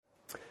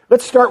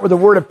Let's start with a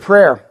word of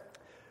prayer.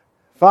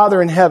 Father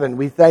in heaven,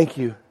 we thank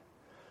you.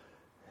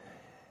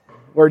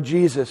 Lord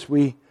Jesus,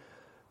 we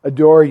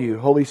adore you.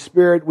 Holy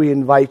Spirit, we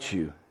invite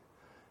you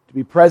to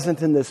be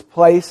present in this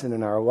place and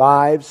in our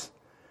lives.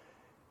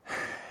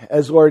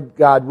 As Lord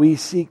God, we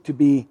seek to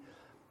be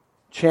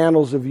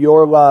channels of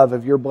your love,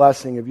 of your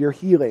blessing, of your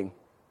healing,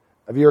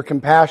 of your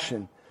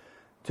compassion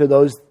to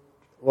those,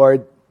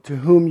 Lord, to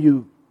whom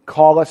you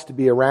call us to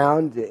be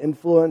around, to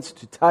influence,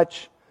 to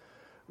touch.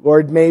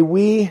 Lord, may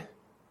we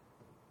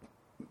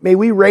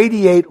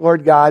radiate,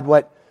 Lord God,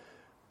 what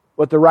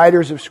the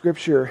writers of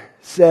Scripture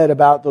said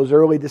about those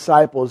early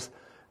disciples.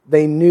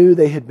 They knew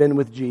they had been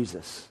with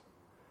Jesus.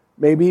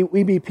 May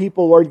we be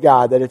people, Lord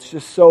God, that it's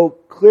just so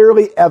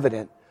clearly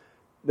evident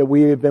that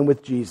we have been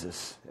with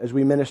Jesus as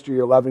we minister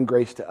your love and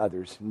grace to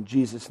others. In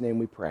Jesus' name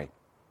we pray.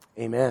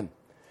 Amen.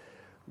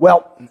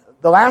 Well,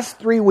 the last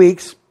 3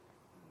 weeks,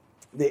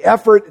 the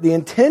effort, the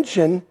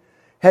intention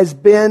has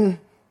been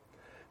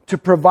to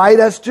provide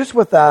us just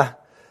with a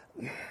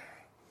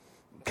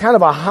kind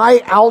of a high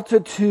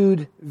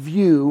altitude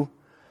view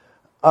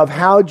of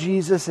how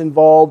Jesus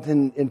involved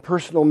in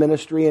personal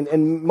ministry.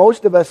 And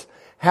most of us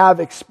have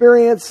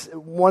experience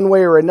one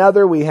way or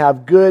another. We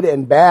have good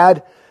and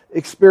bad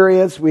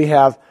experience. We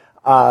have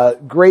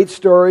great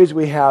stories.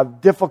 We have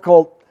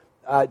difficult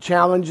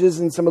challenges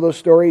in some of those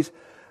stories.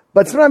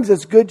 But sometimes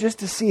it's good just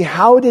to see,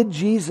 how did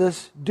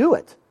Jesus do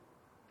it?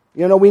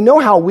 You know, we know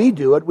how we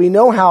do it. We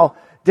know how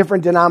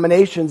different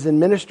denominations and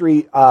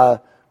ministry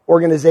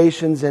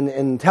organizations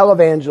and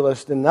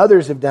televangelists and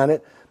others have done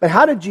it. But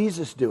how did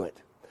Jesus do it?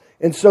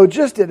 And so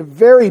just in a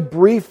very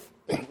brief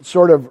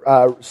sort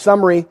of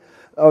summary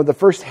of the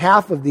first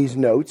half of these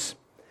notes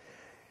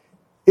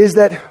is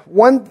that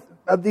one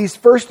of these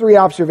first three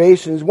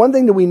observations, one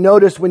thing that we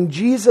notice when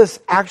Jesus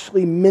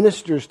actually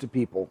ministers to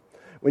people,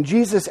 when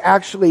Jesus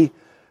actually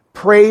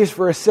prays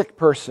for a sick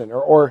person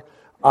or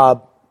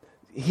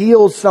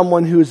heals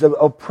someone who's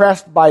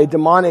oppressed by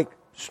demonic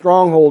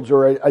strongholds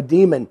or a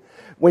demon,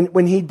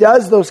 when he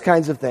does those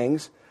kinds of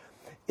things,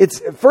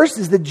 first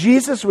is that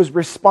Jesus was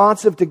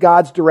responsive to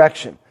God's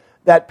direction.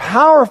 That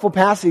powerful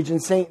passage in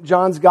St.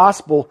 John's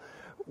Gospel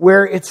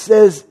where it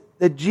says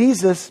that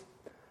Jesus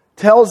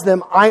tells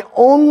them, I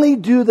only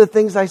do the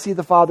things I see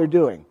the Father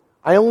doing.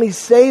 I only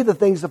say the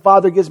things the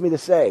Father gives me to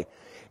say.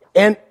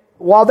 And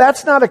while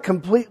that's not a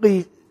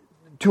completely,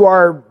 to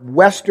our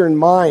Western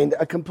mind,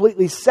 a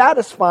completely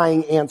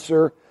satisfying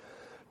answer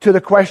to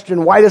the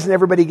question, why doesn't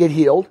everybody get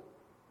healed?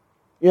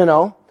 You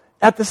know,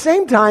 at the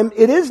same time,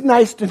 it is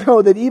nice to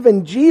know that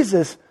even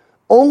Jesus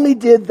only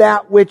did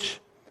that which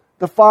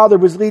the Father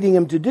was leading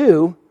him to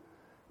do,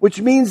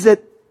 which means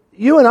that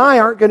you and I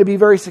aren't going to be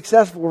very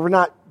successful if we're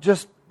not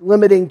just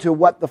limiting to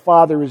what the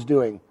Father is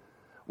doing.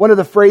 One of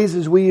the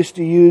phrases we used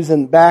to use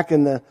back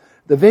in the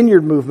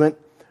Vineyard movement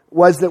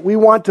was that we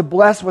want to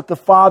bless what the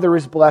Father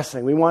is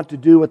blessing. We want to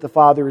do what the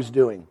Father is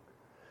doing.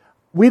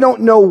 We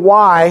don't know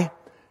why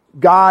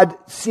God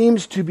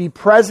seems to be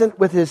present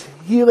with his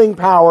healing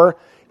power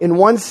in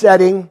one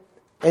setting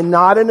and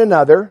not in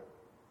another,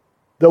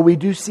 though we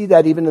do see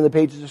that even in the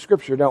pages of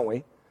Scripture, don't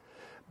we?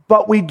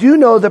 But we do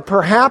know that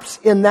perhaps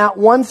in that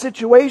one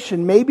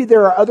situation, maybe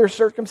there are other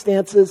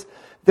circumstances,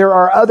 there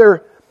are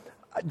other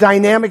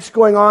dynamics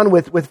going on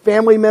with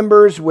family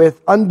members, with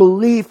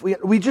unbelief.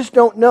 We just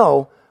don't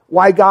know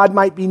why God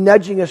might be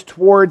nudging us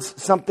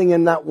towards something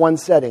in that one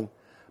setting.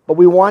 But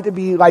we want to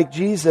be like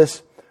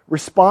Jesus,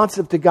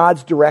 responsive to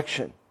God's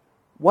direction.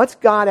 What's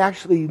God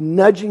actually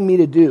nudging me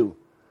to do?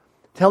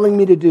 Telling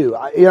me to do?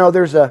 You know,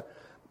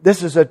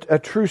 this is a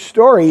true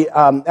story,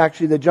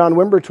 actually, that John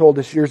Wimber told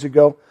us years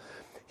ago.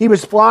 He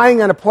was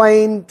flying on a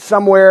plane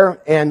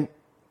somewhere, and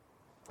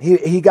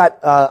he got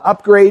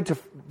upgrade to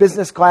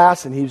business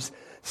class, and he was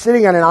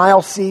sitting on an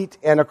aisle seat,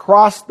 and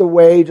across the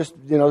way, just,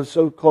 you know,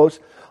 so close,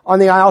 on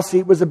the aisle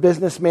seat was a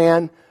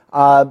businessman,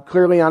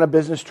 clearly on a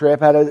business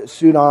trip, had a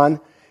suit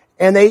on,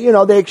 and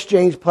they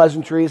exchanged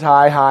pleasantries.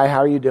 Hi, how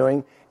are you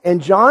doing?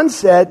 And John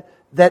said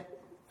that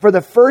for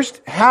the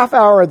first half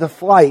hour of the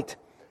flight,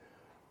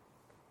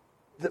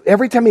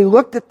 every time he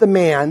looked at the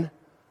man,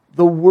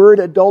 the word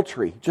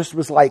adultery just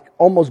was like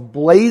almost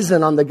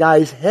blazing on the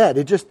guy's head.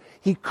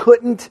 He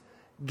couldn't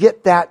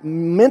get that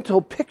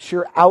mental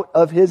picture out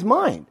of his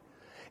mind.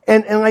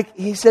 And like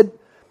he said,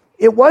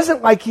 it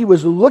wasn't like he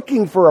was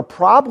looking for a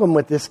problem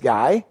with this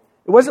guy.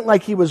 It wasn't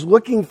like he was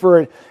looking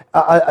for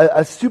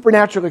a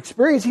supernatural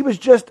experience. He was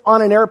just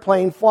on an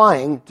airplane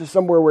flying to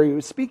somewhere where he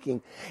was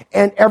speaking.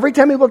 And every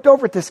time he looked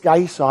over at this guy,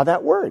 he saw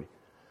that word.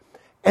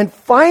 And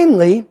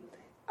finally,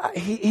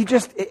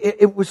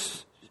 it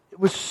was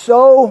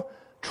so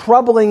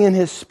troubling in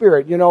his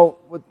spirit. You know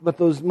what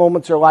those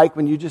moments are like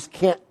when you just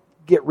can't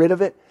get rid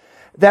of it?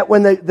 That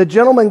when the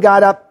gentleman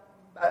got up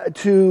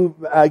to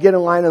get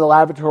in line in the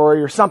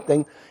lavatory or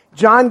something,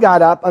 John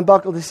got up,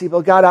 unbuckled his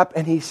seatbelt, got up,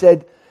 and he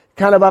said,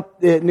 kind of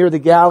up near the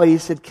galley, he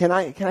said, Can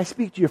I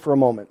speak to you for a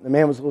moment? The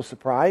man was a little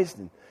surprised,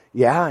 and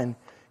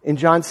and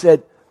John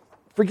said,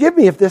 forgive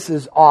me if this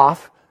is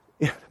off,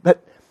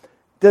 but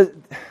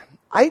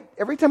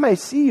every time I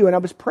see you, and I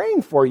was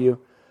praying for you,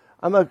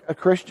 I'm a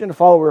Christian, a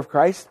follower of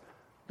Christ.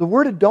 The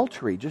word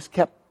adultery just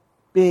kept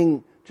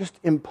being just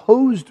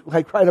imposed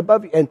like right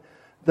above you. And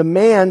the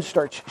man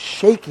starts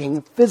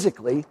shaking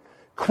physically,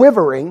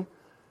 quivering.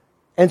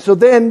 And so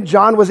then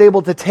John was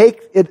able to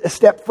take it a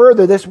step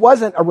further. This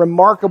wasn't a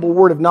remarkable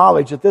word of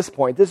knowledge at this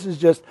point. This is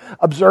just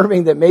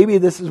observing that maybe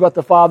this is what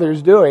the Father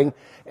is doing.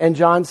 And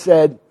John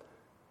said,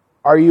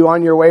 are you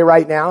on your way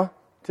right now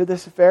to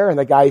this affair? And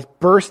the guy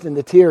burst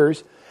into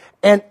tears.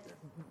 And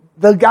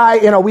the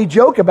guy, we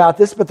joke about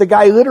this, but the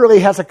guy literally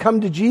has a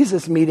come to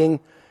Jesus meeting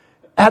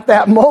at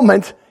that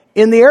moment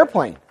in the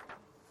airplane.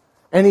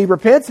 And he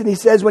repents and he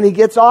says when he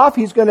gets off,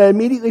 he's going to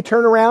immediately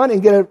turn around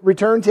and get a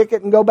return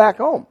ticket and go back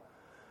home.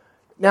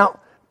 Now,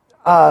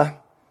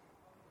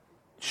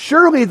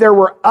 surely there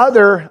were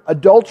other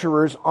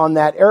adulterers on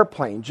that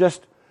airplane.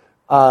 Just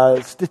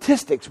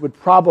statistics would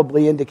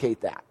probably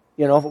indicate that,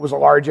 if it was a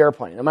large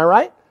airplane. Am I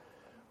right?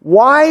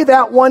 Why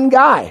that one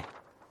guy?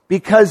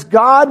 Because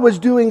God was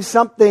doing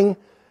something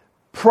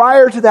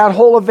prior to that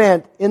whole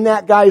event in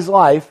that guy's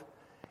life,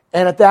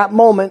 and at that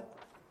moment,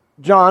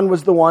 John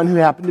was the one who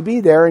happened to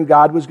be there, and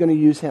God was going to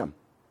use him.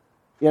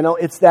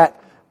 It's that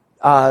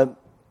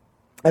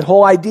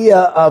whole idea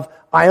of,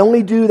 I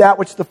only do that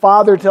which the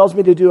Father tells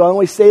me to do. I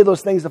only say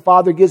those things the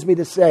Father gives me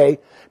to say.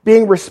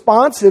 Being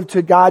responsive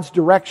to God's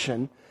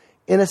direction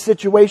in a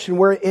situation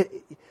where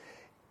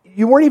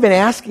you weren't even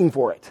asking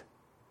for it.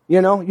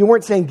 You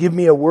weren't saying, give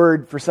me a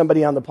word for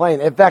somebody on the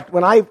plane. In fact,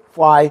 when I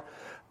fly,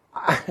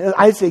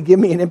 I say, give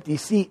me an empty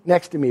seat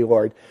next to me,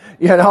 Lord.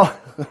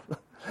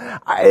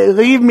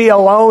 Leave me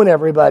alone,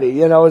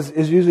 everybody,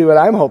 is usually what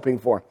I'm hoping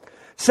for.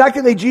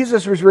 Secondly,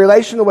 Jesus was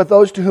relational with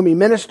those to whom he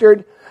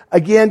ministered.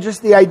 Again,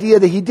 just the idea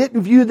that he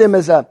didn't view them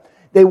as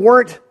they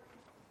weren't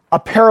a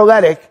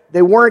paralytic,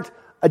 they weren't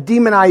a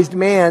demonized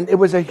man. It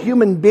was a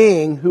human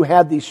being who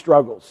had these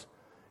struggles.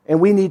 And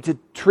we need to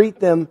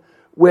treat them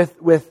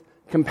with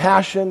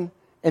compassion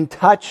and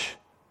touch,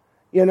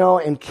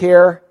 and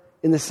care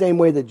in the same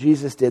way that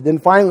Jesus did. Then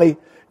finally,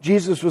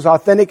 Jesus was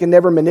authentic and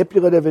never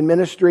manipulative in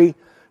ministry.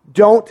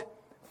 Don't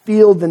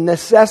feel the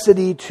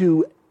necessity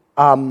to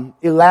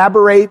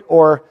elaborate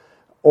or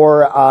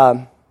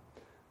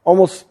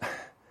almost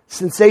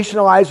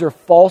sensationalize or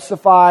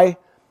falsify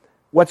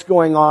what's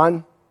going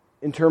on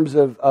in terms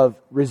of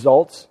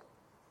results.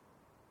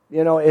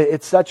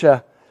 It's such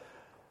a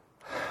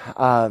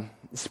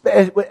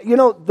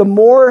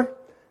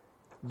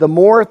the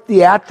more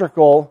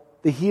theatrical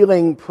the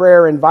healing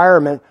prayer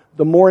environment,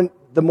 the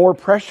more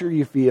pressure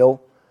you feel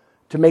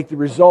to make the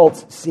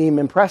results seem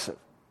impressive.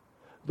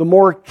 The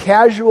more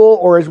casual,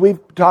 or as we've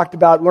talked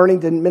about,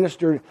 learning to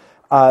minister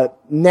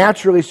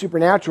naturally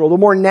supernatural, the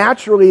more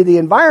naturally the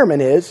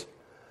environment is,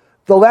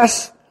 the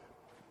less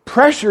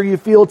pressure you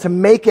feel to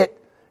make it,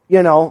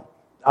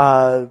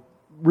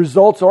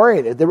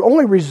 results-oriented. The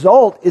only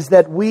result is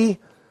that we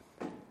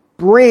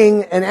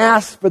bring and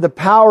ask for the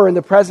power and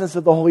the presence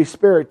of the Holy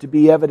Spirit to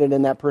be evident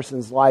in that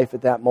person's life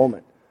at that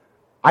moment.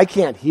 I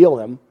can't heal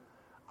them.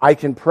 I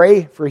can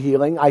pray for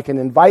healing. I can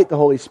invite the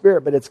Holy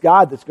Spirit, but it's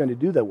God that's going to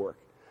do the work.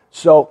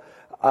 So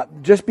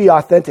just be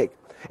authentic.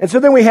 And so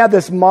then we have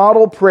this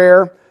model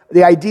prayer,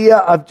 the idea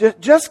of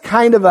just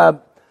kind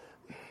of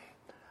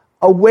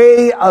a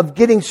way of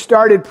getting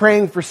started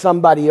praying for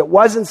somebody. It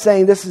wasn't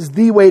saying this is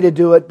the way to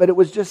do it, but it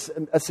was just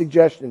a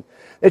suggestion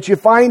that you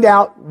find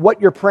out what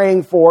you're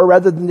praying for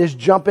rather than just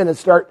jump in and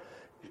start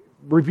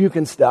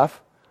rebuking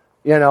stuff.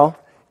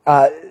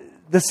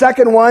 The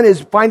second one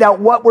is find out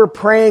what we're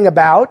praying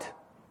about.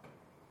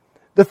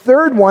 The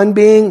third one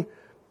being,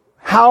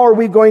 how are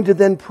we going to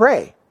then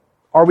pray?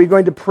 Are we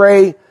going to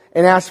pray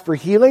and ask for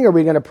healing? Are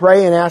we going to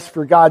pray and ask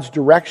for God's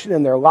direction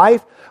in their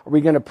life? Are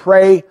we going to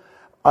pray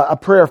a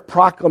prayer of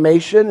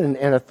proclamation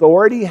and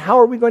authority? How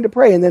are we going to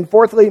pray? And then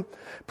fourthly,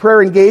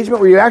 prayer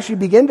engagement, where you actually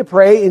begin to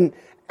pray and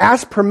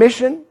ask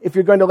permission if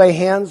you're going to lay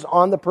hands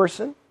on the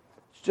person.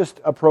 It's just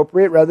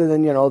appropriate rather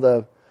than, and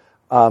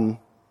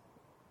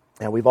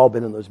we've all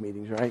been in those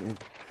meetings, right? And,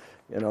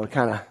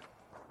 kind of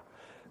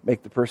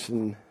make the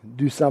person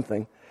do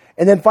something.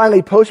 And then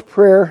finally,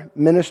 post-prayer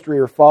ministry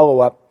or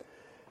follow-up.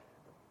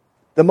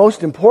 The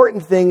most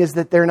important thing is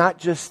that they're not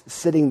just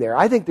sitting there.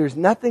 I think there's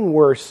nothing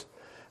worse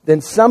than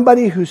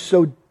somebody who's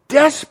so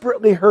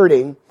desperately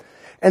hurting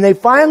and they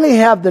finally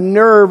have the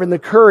nerve and the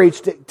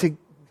courage to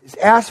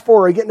ask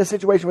for or get in a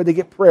situation where they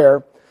get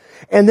prayer.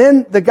 And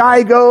then the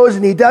guy goes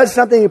and he does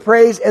something, he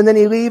prays, and then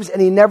he leaves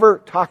and he never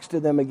talks to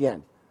them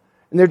again.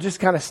 And they're just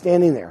kind of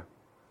standing there.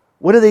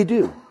 What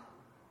do?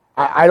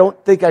 I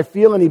don't think I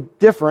feel any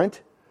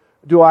different.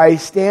 Do I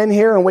stand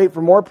here and wait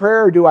for more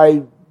prayer, or do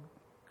I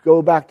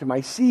go back to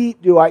my seat?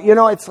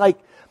 It's like,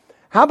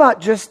 how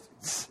about just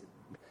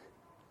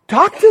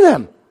talk to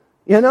them?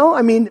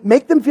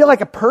 Make them feel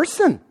like a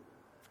person.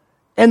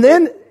 And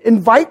then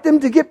invite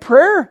them to get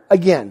prayer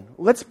again.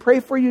 Let's pray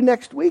for you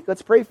next week.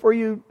 Let's pray for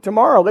you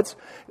tomorrow.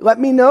 Let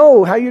me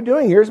know how you're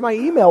doing. Here's my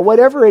email,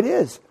 whatever it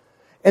is.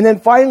 And then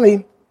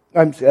finally,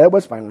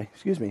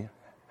 excuse me,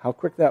 how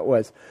quick that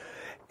was.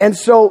 And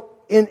so,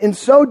 in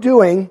so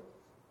doing,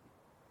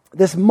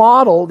 this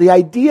model, the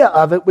idea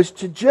of it was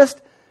to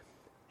just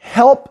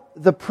help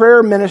the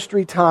prayer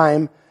ministry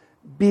time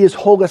be as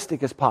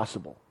holistic as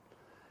possible.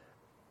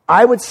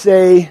 I would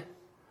say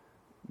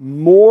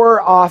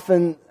more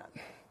often,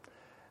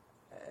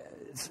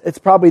 it's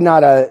probably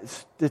not a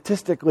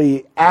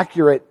statistically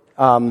accurate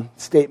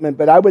statement,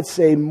 but I would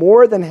say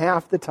more than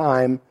half the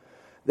time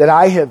that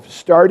I have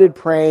started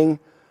praying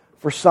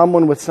for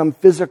someone with some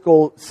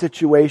physical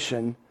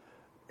situation,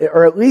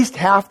 or at least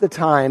half the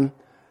time,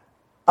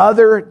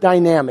 other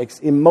dynamics,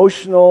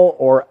 emotional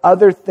or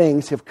other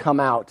things have come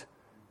out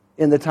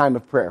in the time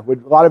of prayer.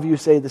 Would a lot of you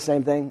say the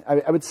same thing?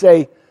 I would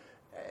say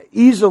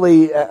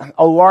easily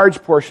a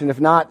large portion, if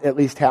not at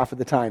least half of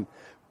the time.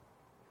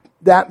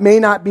 That may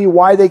not be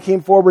why they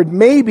came forward.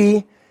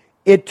 Maybe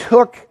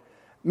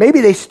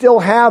they still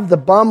have the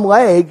bum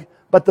leg,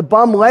 but the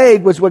bum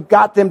leg was what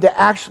got them to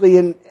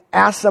actually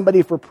ask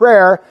somebody for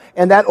prayer,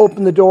 and that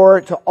opened the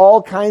door to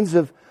all kinds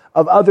of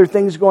other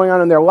things going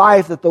on in their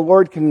life that the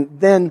Lord can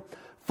then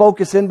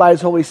focus in by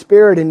His Holy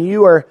Spirit, and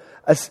you are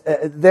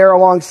there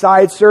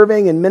alongside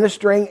serving and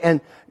ministering,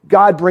 and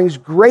God brings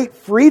great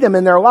freedom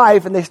in their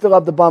life, and they still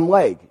have the bum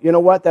leg. You know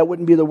what? That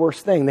wouldn't be the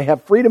worst thing. They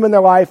have freedom in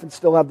their life and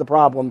still have the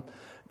problem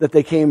that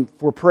they came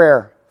for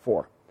prayer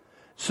for.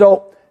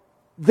 So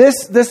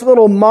this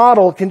little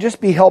model can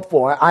just be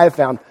helpful, I have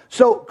found.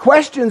 So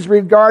questions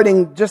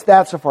regarding just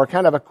that so far,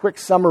 kind of a quick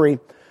summary.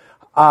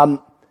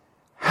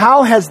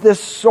 How has this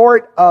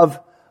sort of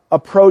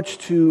approach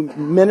to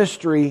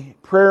ministry,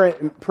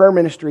 prayer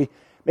ministry,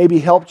 maybe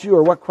helped you,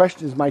 or what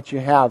questions might you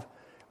have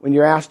when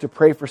you're asked to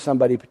pray for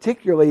somebody,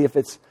 particularly if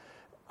it's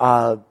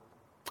a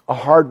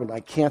hard one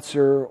like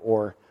cancer,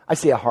 or I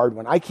say a hard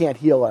one. I can't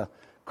heal a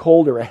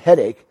cold or a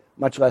headache,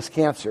 much less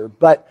cancer.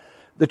 But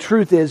the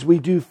truth is we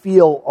do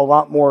feel a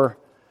lot more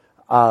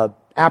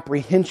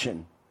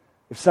apprehension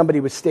if somebody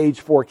with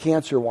stage 4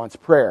 cancer wants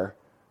prayer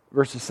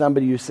versus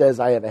somebody who says,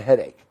 I have a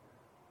headache.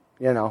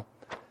 You know.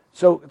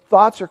 So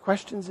thoughts or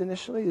questions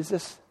initially? Is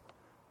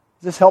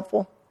this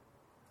helpful?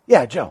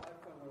 Yeah, Joe.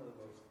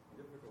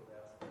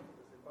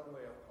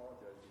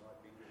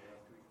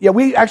 Yeah,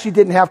 we actually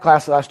didn't have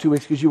class the last 2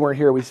 weeks because you weren't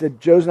here. We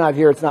said, Joe's not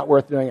here, it's not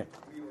worth doing it.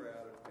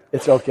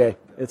 It's okay.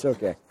 It's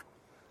okay.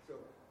 So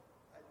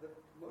the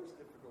most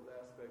difficult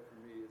aspect for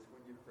me is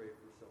when you pray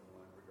for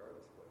someone,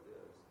 regardless of what it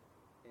is,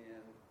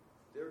 and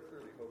they're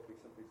clearly hoping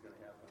something's going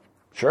to happen.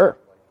 Sure.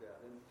 Like that.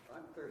 And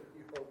I'm clearly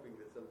hoping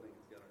that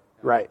something's going to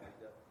happen. Right. Like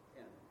that.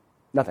 And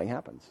nothing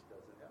happens. it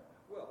doesn't happen.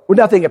 Well,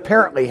 nothing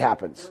apparently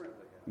happens.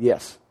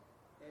 Yes.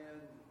 And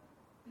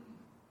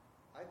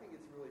I think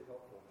it's really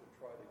helpful to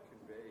try to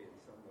convey in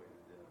some way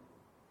to them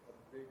a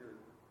bigger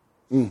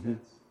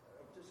sense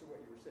of just what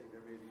you were saying.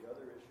 There may be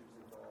other issues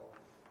involved.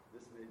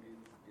 This may be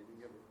the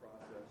beginning of a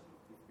process.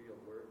 You feel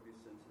where be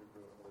sensitive to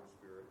the Holy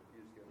Spirit.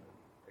 He's going to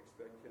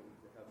expect him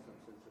to have some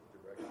sense of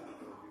direction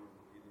for you in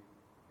the meeting.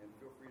 And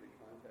feel free to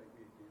contact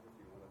me again if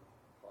you want to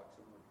talk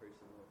some more, pray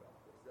some more about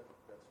this. That's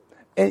what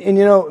And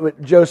you know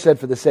what Joe said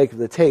for the sake of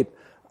the tape,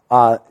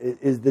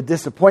 is the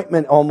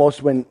disappointment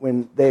almost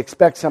when they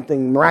expect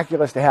something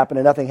miraculous to happen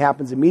and nothing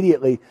happens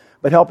immediately,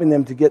 but helping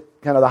them to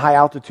get kind of the high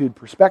altitude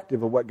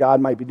perspective of what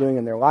God might be doing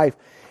in their life.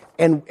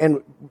 And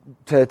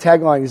to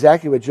tag along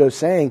exactly what Joe's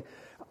saying,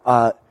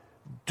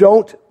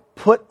 don't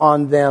put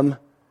on them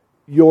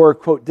your,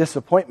 quote,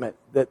 disappointment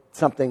that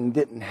something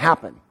didn't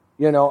happen.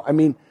 You know, I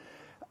mean,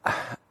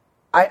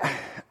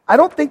 I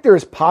don't think they're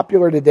as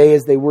popular today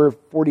as they were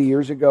 40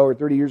 years ago or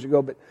 30 years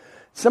ago, but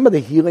some of the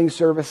healing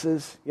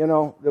services, you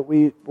know, that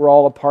we were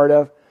all a part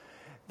of,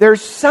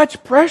 there's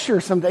such pressure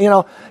sometimes, you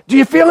know, do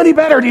you feel any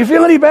better? Do you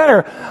feel any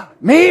better?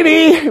 Maybe.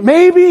 You know?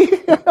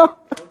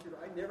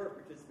 I never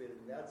participated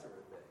in that sort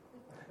of thing.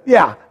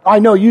 Yeah, I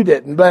know you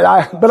didn't, but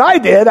I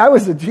did. I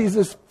was a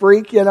Jesus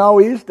freak, you know.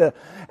 We used to,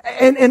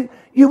 and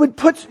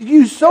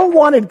you so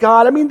wanted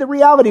God. I mean, the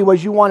reality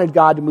was you wanted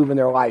God to move in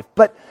their life,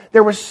 but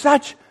there was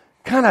such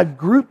kind of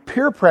group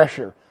peer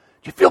pressure.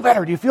 Do you feel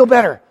better? Do you feel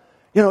better?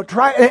 You know,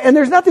 try, and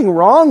there's nothing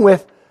wrong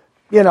with,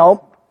 you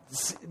know,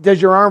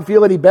 does your arm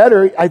feel any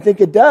better? I think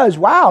it does.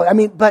 Wow. I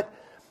mean, but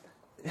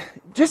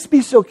just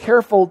be so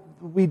careful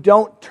we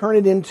don't turn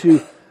it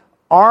into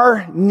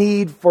our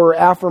need for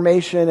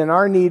affirmation and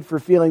our need for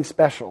feeling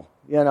special,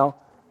 you know.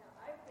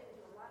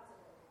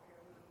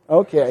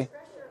 Okay.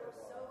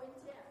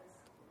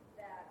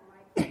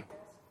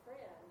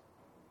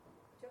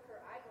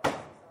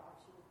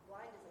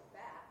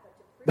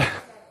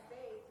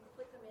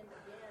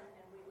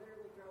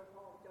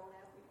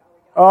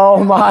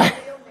 Oh my.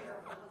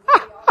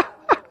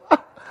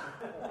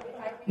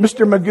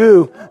 Mr.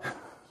 Magoo.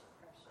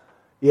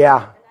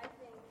 Yeah.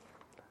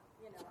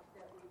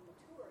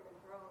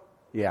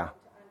 Yeah.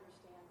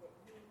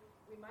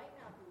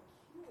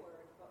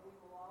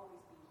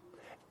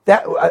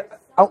 That,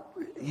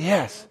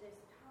 yes.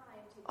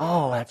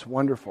 Oh, that's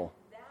wonderful.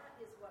 That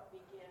is what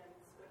begins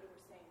what you were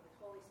saying.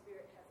 The Holy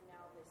Spirit has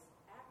now this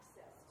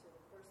access to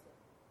the person.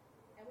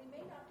 And we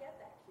may not get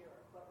that cure,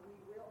 but we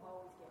will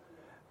always get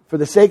healed. For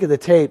the sake of the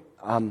tape,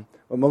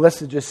 what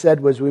Melissa just said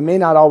was we may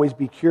not always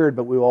be cured,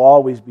 but we will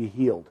always be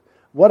healed.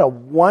 What a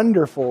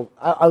wonderful,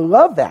 I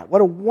love that.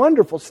 What a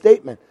wonderful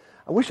statement.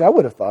 I wish I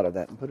would have thought of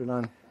that and put it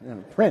on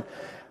print.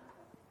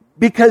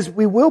 Because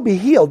we will be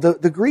healed.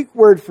 The Greek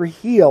word for to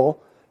heal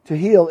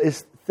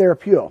is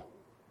therapeuo.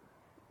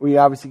 We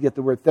obviously get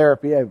the word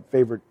therapy, a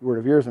favorite word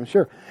of yours, I'm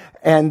sure.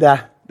 And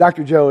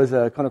Dr. Joe is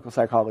a clinical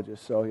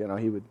psychologist, so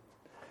he would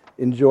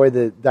enjoy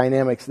the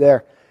dynamics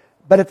there.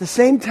 But at the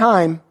same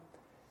time,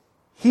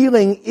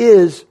 healing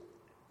is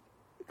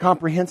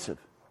comprehensive.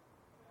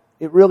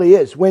 It really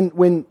is.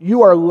 When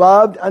you are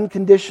loved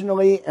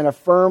unconditionally and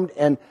affirmed,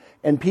 and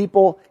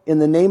people in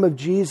the name of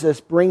Jesus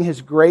bring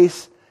His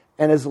grace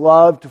and His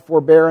love to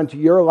forbear into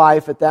your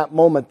life at that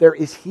moment, there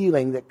is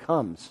healing that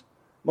comes.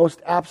 Most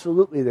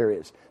absolutely there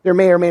is. There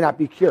may or may not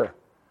be cure.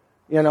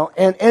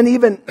 And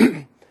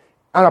even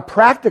on a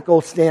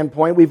practical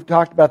standpoint, we've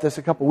talked about this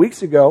a couple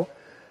weeks ago,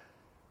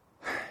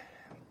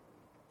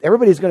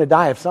 everybody's going to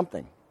die of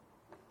something.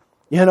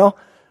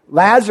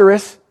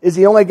 Lazarus is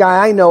the only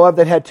guy I know of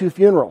that had 2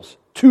 funerals,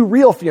 2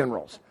 real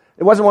funerals.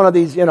 It wasn't one of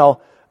these,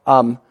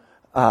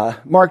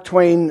 Mark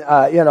Twain,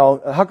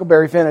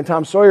 Huckleberry Finn and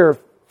Tom Sawyer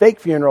fake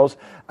funerals.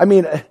 I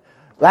mean,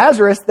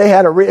 Lazarus,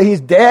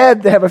 he's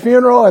dead, they have a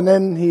funeral, and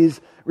then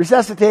he's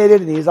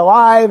resuscitated, and he's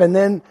alive, and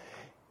then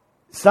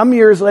some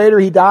years later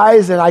he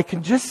dies, and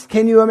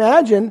can you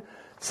imagine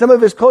some of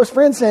his close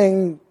friends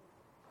saying,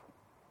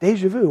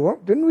 deja vu,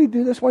 didn't we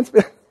do this once?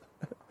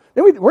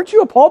 Weren't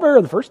you a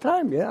pallbearer the first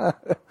time? Yeah.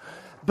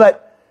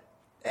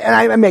 And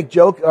I make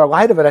joke or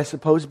light of it, I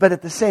suppose, but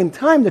at the same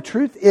time, the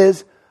truth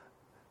is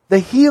the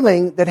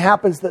healing that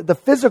happens, the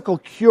physical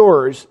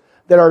cures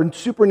that are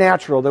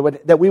supernatural,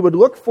 that we would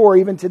look for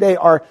even today,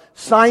 are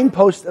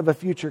signposts of a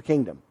future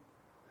kingdom.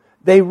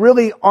 They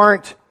really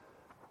aren't,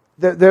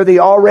 they're the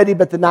already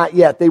but the not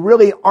yet. They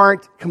really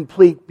aren't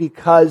complete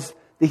because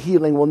the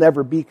healing will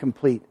never be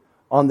complete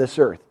on this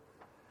earth.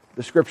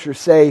 The scriptures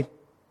say,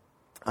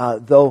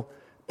 though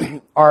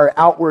our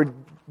outward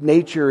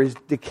nature is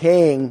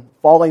decaying,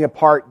 falling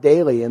apart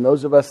daily, and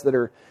those of us that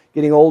are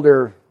getting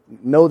older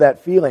know that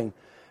feeling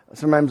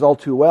sometimes all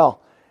too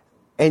well.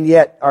 And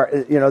yet,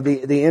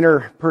 the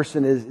inner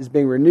person is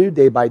being renewed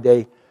day by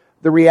day.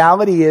 The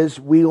reality is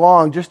we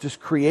long, just as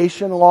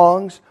creation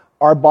longs,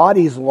 our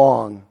bodies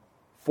long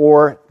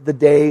for the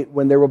day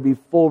when there will be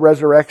full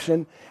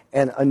resurrection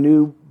and a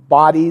new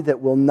body that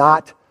will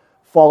not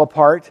fall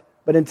apart.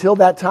 But until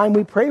that time,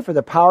 we pray for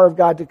the power of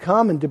God to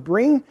come and to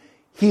bring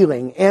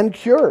healing and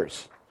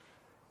cures.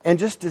 And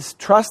just to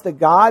trust that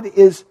God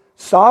is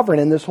sovereign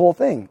in this whole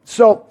thing.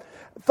 So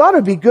I thought it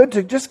would be good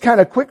to just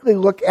kind of quickly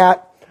look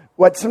at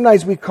what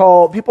sometimes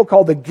people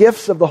call the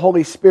gifts of the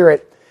Holy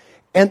Spirit.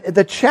 And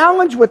the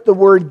challenge with the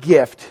word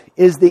gift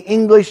is the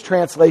English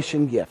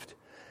translation gift.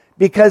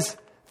 Because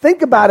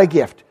think about a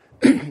gift.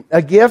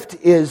 A gift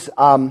is,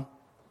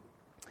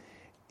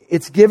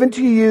 it's given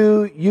to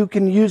you. You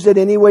can use it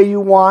any way you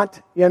want.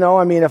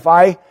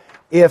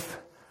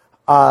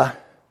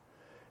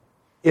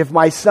 If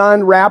my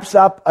son wraps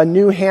up a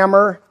new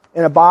hammer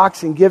in a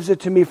box and gives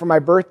it to me for my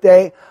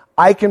birthday,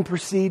 I can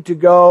proceed to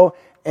go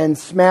and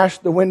smash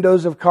the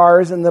windows of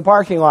cars in the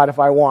parking lot if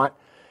I want.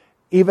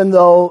 Even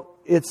though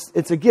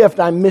it's a gift,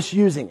 I'm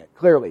misusing it,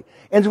 clearly.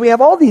 And so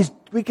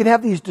we can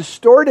have these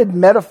distorted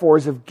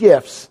metaphors of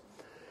gifts.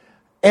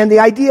 And the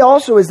idea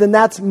also is then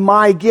that's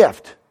my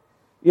gift.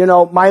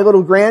 My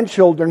little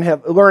grandchildren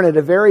have learned at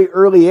a very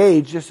early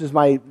age, just as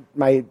my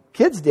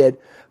kids did,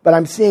 but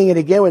I'm seeing it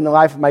again in the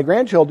life of my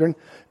grandchildren,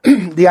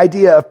 the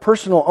idea of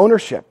personal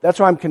ownership. That's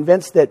why I'm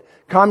convinced that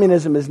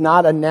communism is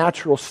not a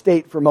natural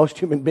state for most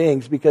human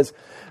beings, because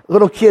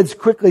little kids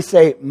quickly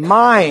say,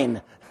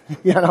 mine,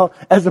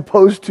 as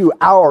opposed to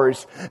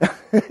ours.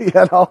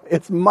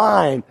 It's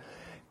mine.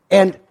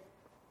 And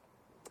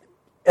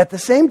at the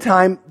same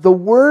time, the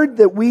word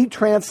that we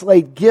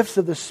translate gifts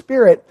of the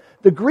Spirit,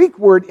 the Greek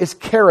word is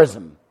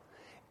charism.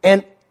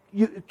 And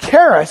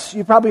charis,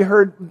 you probably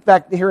heard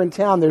back here in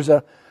town, there's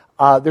a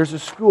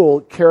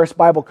school, Charis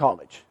Bible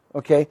College.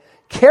 Okay?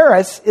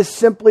 Charis is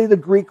simply the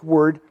Greek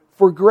word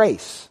for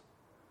grace.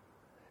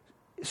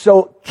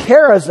 So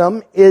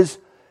charism it's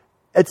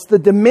the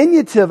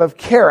diminutive of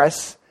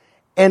charis,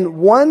 and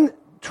one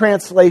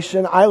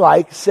translation I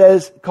like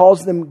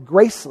calls them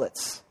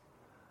gracelets.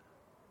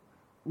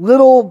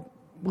 Little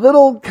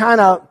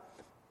kind of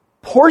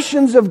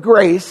portions of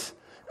grace.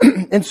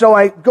 And so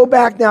I go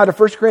back now to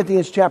 1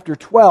 Corinthians chapter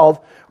 12,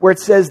 where it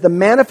says the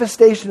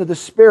manifestation of the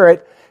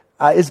Spirit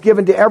is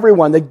given to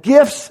everyone. The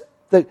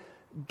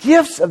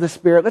gifts of the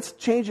Spirit, let's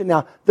change it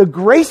now. The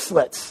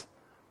gracelets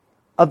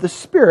of the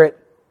Spirit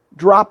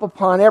drop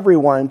upon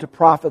everyone to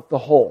profit the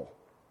whole.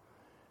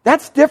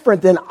 That's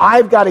different than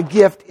I've got a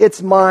gift,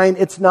 it's mine,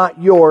 it's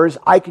not yours,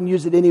 I can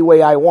use it any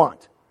way I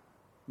want.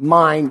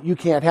 Mine, you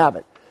can't have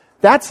it.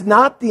 That's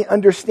not the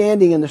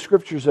understanding in the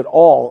Scriptures at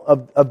all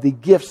of the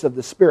gifts of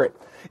the Spirit.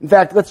 In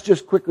fact, let's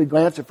just quickly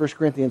glance at 1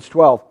 Corinthians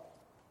 12.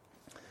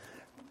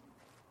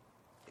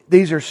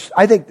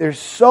 I think they're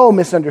so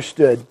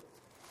misunderstood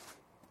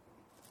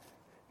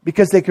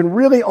because they can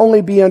really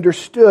only be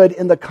understood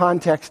in the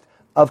context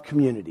of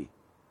community.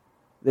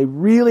 They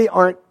really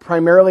aren't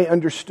primarily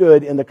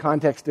understood in the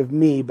context of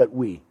me, but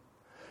we.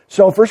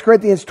 So 1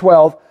 Corinthians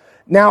 12,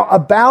 now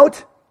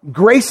about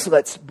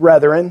gracelets,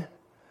 brethren,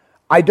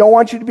 I don't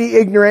want you to be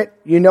ignorant.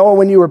 You know,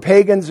 when you were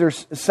pagans or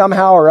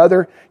somehow or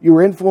other, you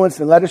were influenced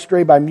and led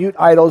astray by mute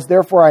idols.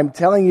 Therefore, I'm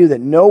telling you that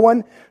no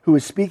one who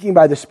is speaking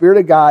by the Spirit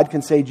of God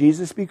can say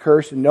Jesus be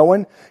cursed, and no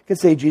one can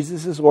say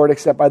Jesus is Lord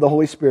except by the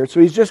Holy Spirit.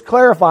 So he's just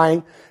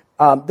clarifying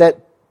that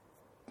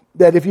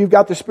if you've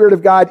got the Spirit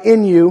of God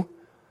in you,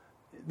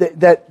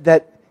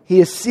 that He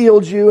has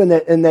sealed you, and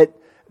that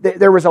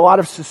there was a lot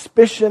of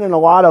suspicion and a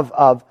lot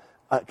of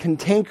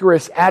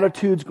cantankerous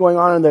attitudes going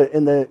on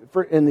in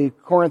the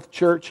Corinth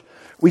church.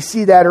 We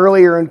see that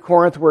earlier in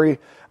Corinth where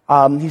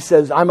he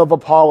says, I'm of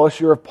Apollos,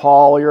 you're of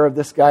Paul, you're of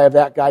this guy, of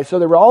that guy. So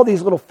there were all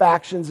these little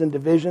factions and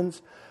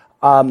divisions.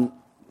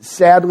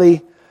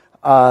 Sadly,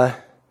 the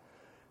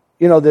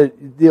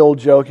old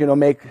joke,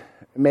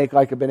 make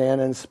like a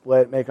banana and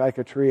split, make like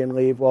a tree and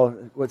leave. Well,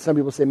 what some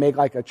people say, make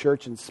like a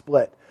church and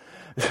split.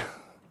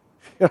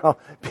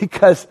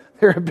 Because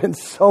there have been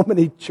so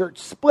many church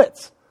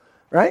splits,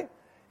 right?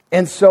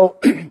 And so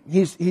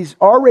he's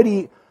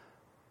already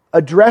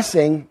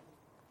addressing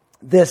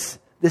this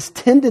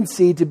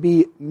tendency to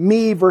be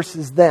me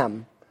versus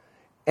them.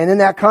 And in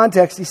that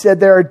context, he said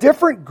there are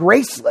different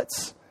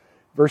gracelets,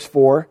 verse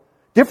 4,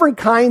 different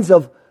kinds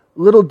of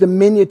little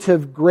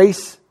diminutive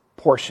grace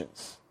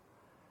portions.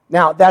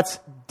 Now, that's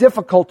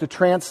difficult to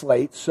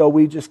translate, so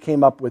we just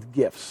came up with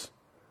gifts,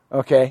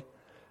 okay?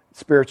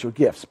 Spiritual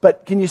gifts.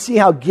 But can you see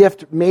how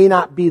gift may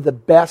not be the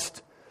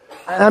best?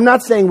 I'm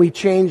not saying we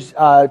change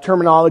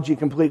terminology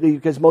completely,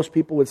 because most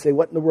people would say,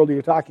 what in the world are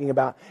you talking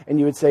about? And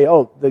you would say,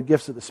 oh, the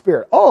gifts of the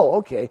Spirit. Oh,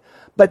 okay.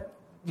 But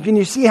can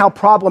you see how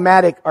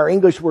problematic our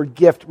English word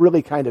gift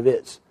really kind of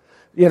is?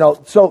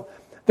 So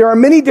there are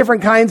many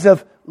different kinds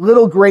of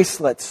little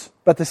gracelets,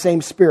 but the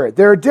same Spirit.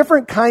 There are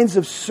different kinds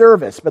of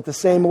service, but the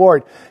same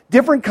Lord.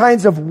 Different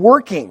kinds of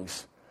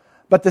workings,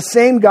 but the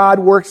same God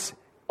works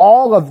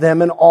all of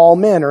them in all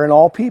men, or in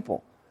all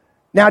people.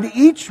 Now, to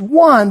each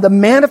one, the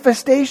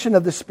manifestation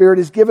of the Spirit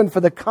is given for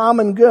the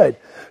common good.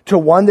 To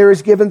one there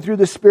is given through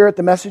the Spirit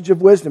the message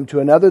of wisdom, to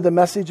another the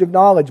message of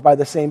knowledge by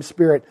the same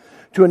Spirit,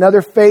 to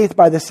another faith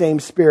by the same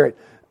Spirit,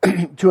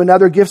 to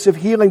another gifts of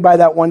healing by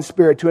that one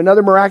Spirit, to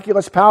another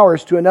miraculous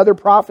powers, to another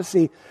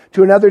prophecy,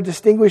 to another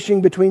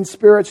distinguishing between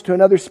spirits, to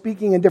another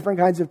speaking in different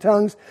kinds of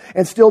tongues,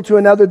 and still to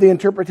another the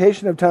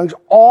interpretation of tongues.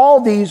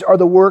 All these are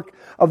the work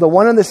of the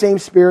one and the same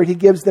Spirit. He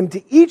gives them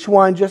to each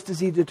one just as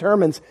He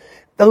determines.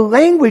 The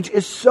language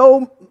is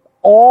so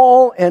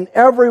all and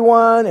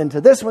everyone, and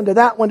to this one, to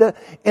that one,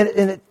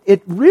 and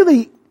it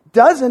really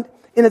doesn't,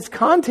 in its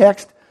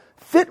context,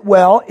 fit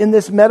well in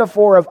this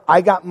metaphor of,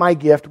 I got my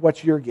gift,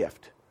 what's your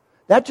gift?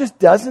 That just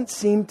doesn't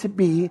seem to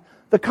be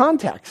the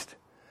context.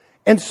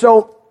 And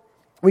so,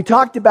 we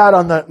talked about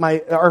on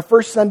our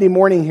first Sunday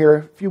morning here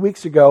a few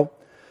weeks ago,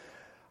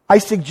 I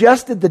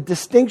suggested the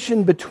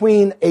distinction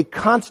between a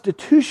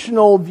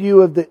constitutional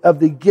view of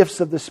the gifts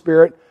of the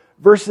Spirit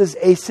versus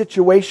a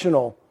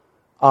situational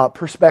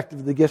perspective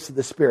of the gifts of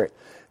the Spirit.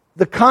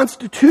 The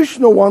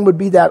constitutional one would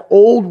be that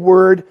old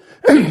word,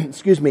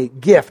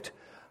 gift.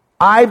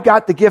 I've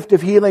got the gift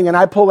of healing, and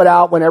I pull it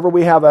out whenever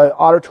we have an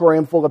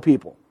auditorium full of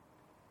people.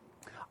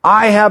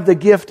 I have the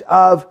gift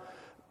of,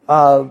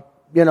 and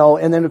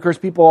then of course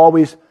people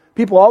always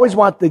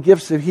want the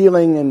gifts of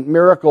healing and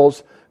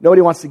miracles.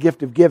 Nobody wants the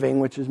gift of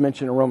giving, which is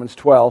mentioned in Romans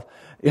 12.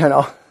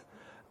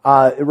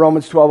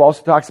 Romans 12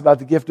 also talks about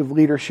the gift of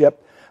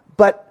leadership.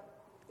 But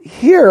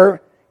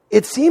here,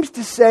 it seems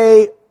to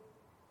say,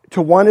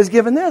 to one is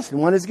given this, and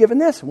one is given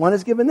this, and one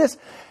is given this.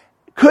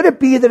 Could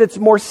it be that it's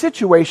more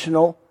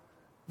situational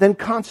than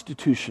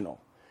constitutional?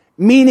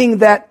 Meaning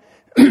that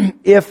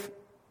if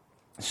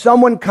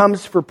someone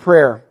comes for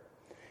prayer,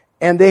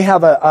 and they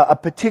have a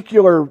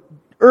particular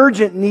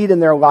urgent need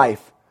in their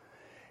life,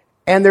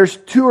 and there's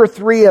 2 or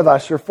 3 of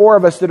us or 4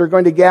 of us that are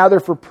going to gather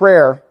for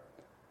prayer,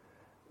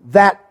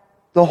 that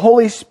the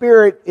Holy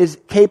Spirit is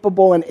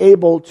capable and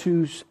able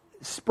to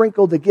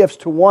sprinkle the gifts,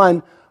 to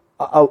one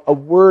a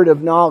word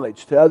of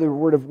knowledge, to other a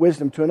word of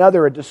wisdom, to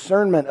another a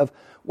discernment of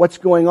what's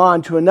going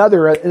on, to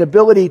another an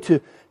ability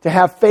to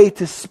have faith,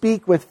 to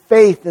speak with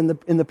faith in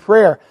the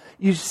prayer.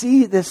 You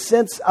see this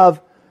sense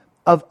of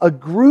a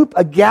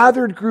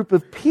gathered group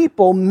of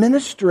people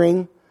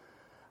ministering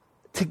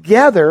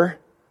together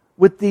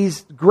with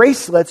these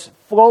gracelets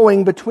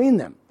flowing between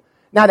them.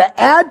 Now,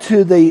 to add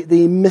to the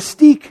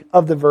mystique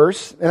of the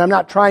verse, and I'm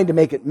not trying to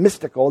make it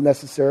mystical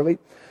necessarily,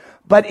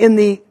 but in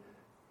the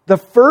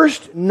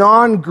first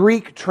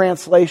non-Greek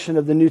translation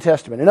of the New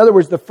Testament, in other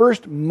words, the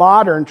first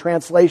modern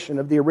translation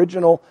of the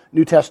original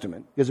New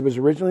Testament, because it was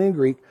originally in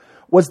Greek,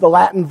 was the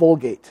Latin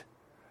Vulgate.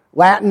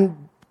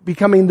 Latin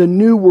becoming the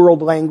New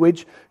World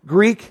language,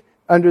 Greek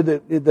under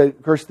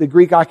of course, the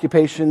Greek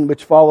occupation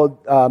which followed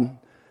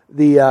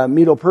the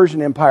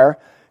Medo-Persian Empire.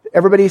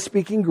 Everybody's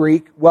speaking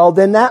Greek. Well,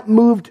 then that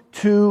moved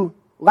to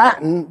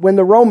Latin when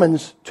the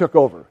Romans took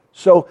over.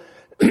 So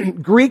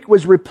Greek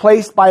was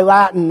replaced by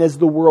Latin as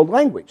the world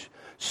language.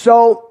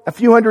 So a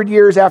few hundred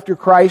years after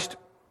Christ,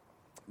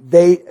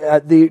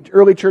 the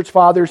early church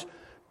fathers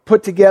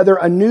put together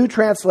a new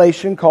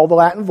translation called the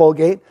Latin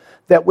Vulgate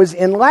that was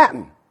in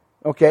Latin,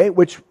 okay,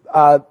 which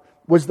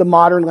was the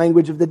modern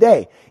language of the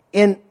day.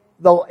 In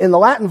the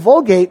Latin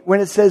Vulgate, when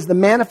it says the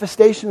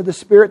manifestation of the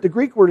Spirit, the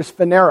Greek word is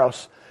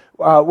phaneros,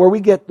 where we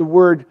get the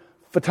word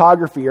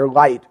photography or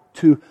light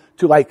to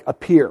like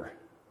appear,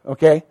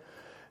 okay?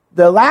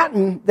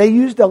 They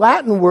used a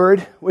Latin word,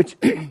 which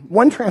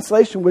one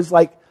translation was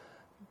like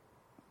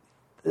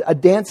a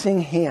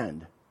dancing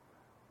hand.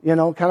 You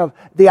know, kind of,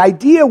 the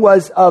idea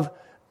was of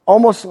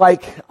almost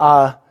like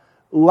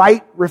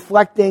light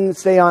reflecting,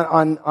 say,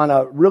 on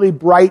a really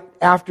bright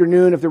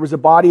afternoon, if there was a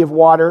body of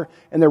water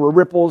and there were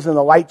ripples and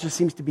the light just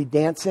seems to be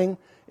dancing.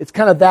 It's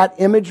kind of that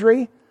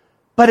imagery.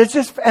 But it's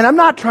just, and I'm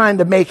not trying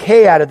to make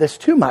hay out of this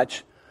too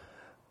much,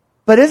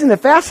 but isn't it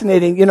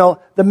fascinating? You know,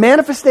 the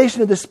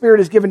manifestation of the Spirit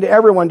is given to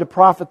everyone to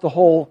profit the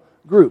whole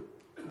group.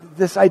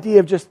 This idea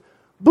of just,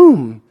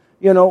 boom,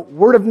 you know,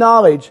 word of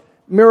knowledge,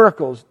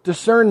 miracles,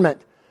 discernment,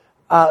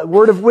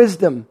 word of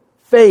wisdom,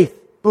 faith,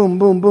 boom,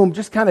 boom, boom,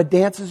 just kind of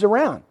dances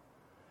around.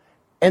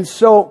 And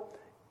so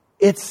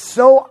it's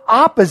so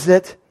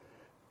opposite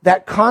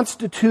that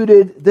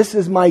constituted, this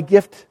is my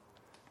gift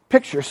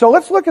picture. So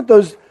let's look at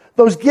those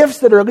gifts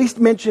that are at least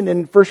mentioned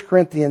in 1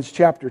 Corinthians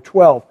chapter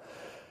 12.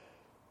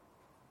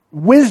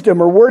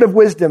 Wisdom or word of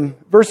wisdom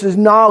versus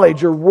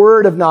knowledge or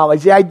word of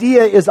knowledge. The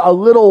idea is a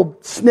little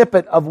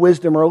snippet of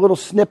wisdom or a little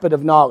snippet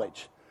of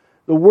knowledge.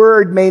 The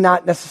word may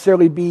not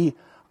necessarily be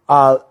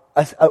a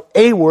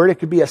word. It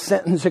could be a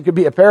sentence. It could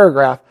be a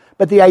paragraph.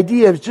 But the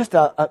idea is just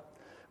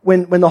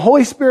when the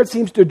Holy Spirit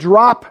seems to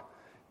drop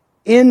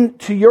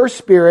into your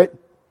spirit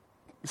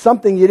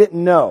something you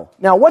didn't know.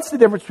 Now, what's the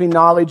difference between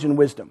knowledge and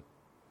wisdom?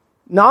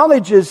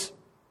 Knowledge is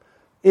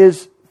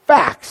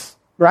facts,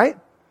 right?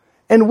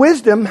 And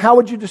wisdom, how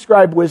would you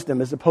describe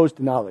wisdom as opposed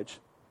to knowledge?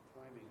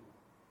 Timing.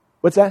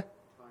 What's that?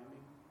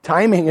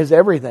 Timing is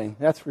everything,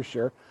 that's for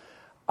sure.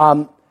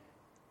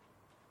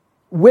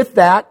 With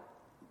that,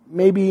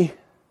 maybe,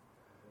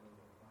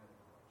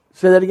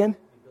 say that again?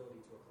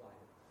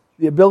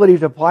 The ability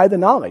to apply the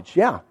knowledge,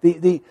 yeah.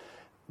 The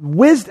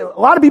wisdom, a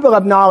lot of people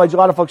have knowledge, a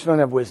lot of folks don't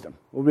have wisdom.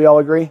 Will we all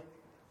agree?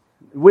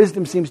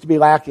 Wisdom seems to be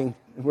lacking,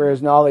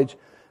 whereas knowledge,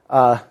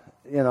 there's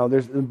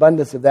an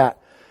abundance of that.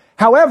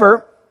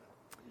 However,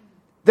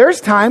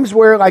 there's times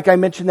where, like I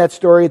mentioned that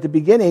story at the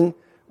beginning,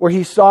 where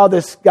he saw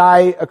this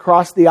guy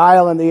across the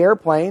aisle in the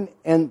airplane,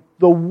 and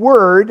the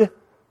word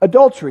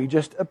adultery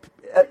just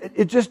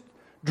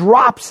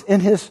drops in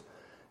his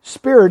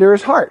spirit or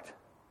his heart.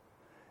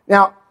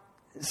 Now,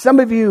 some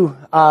of you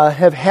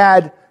have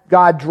had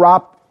God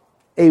drop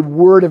a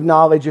word of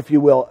knowledge, if you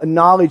will, a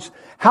knowledge.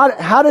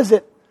 How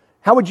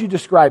would you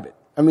describe it?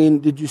 I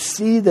mean, did you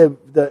see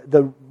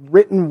the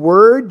written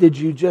word? Did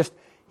you just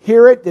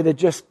hear it? Did it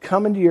just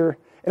come into your...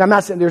 And I'm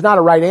not saying there's not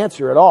a right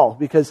answer at all,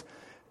 because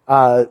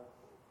all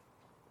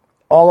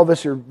of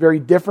us are very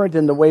different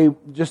in the way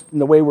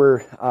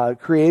we're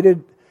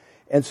created.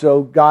 And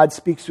so God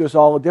speaks to us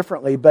all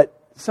differently. But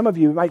some of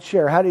you might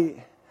share, how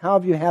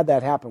have you had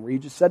that happen, where you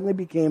just suddenly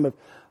became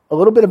a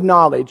little bit of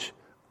knowledge,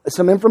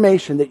 some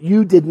information that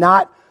you did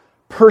not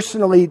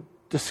personally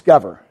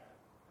discover?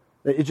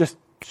 That it just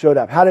showed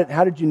up. How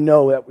did you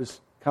know that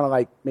was kind of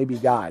like maybe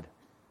God?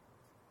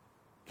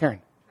 Karen.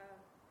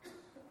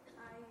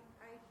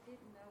 I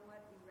didn't know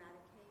what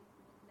eradicate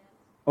meant.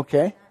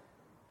 Okay. That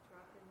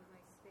dropped into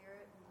my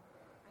spirit, and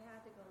I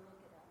had to go look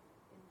it up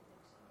in the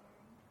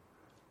dictionary.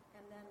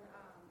 And then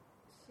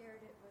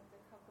shared it with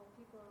a couple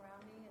people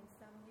around me, and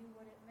some knew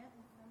what it meant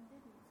and some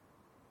didn't.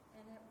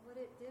 And what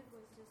it did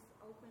was just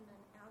open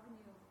an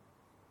avenue of,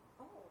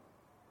 oh,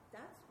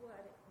 that's what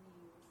it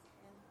means.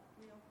 And,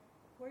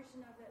 a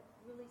portion of it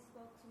really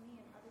spoke to me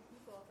and other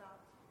people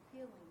about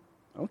healing.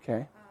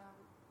 Okay.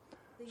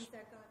 Things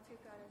that God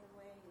took out of the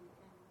way and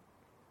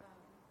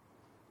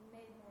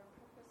made more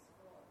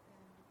purposeful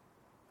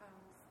and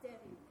steady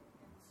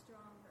and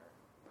stronger.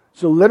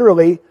 So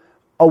literally,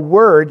 a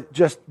word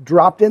just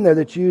dropped in there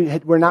that you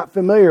were not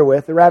familiar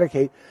with,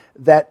 eradicate,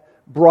 that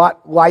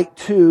brought light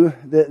to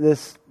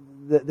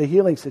the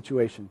healing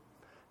situation.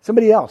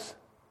 Somebody else.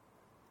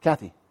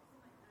 Kathy.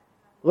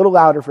 A little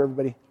louder for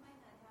everybody.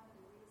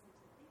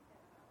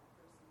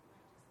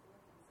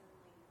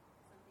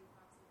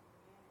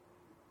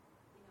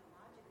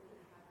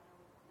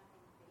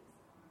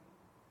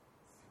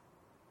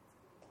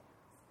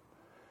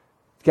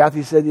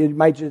 Kathy said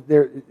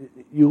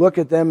you look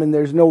at them and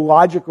there's no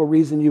logical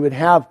reason you would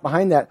have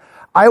behind that.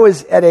 I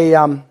was at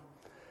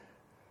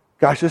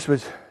this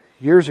was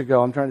years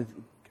ago.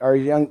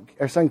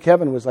 Our son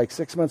Kevin was like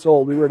 6 months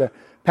old. We were at a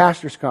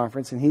pastor's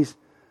conference, and he's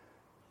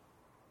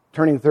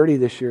turning 30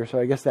 this year, so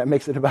I guess that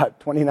makes it about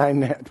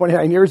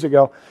 29 years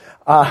ago.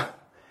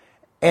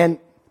 And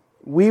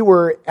we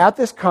were at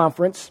this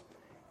conference,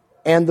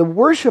 and the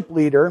worship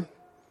leader,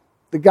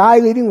 the guy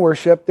leading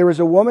worship, there was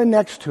a woman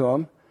next to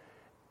him,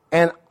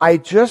 and I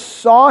just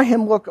saw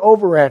him look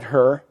over at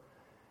her,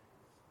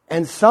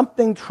 and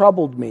something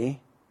troubled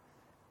me.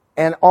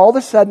 And all of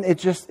a sudden,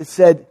 it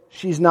said,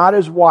 she's not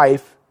his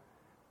wife.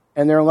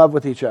 and they're in love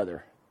with each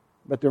other,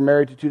 but they're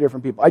married to two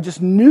different people. I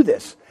just knew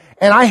this.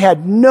 And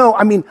I'd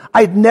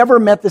never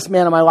met this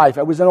man in my life.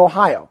 I was in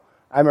Ohio.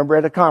 I remember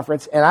at a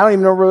conference, and I don't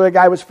even know where the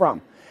guy was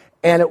from.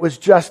 And it was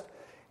just,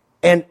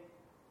 and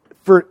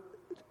for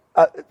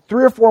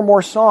 3 or 4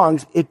 more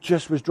songs, it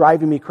just was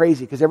driving me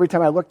crazy, because every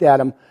time I looked at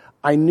him,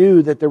 I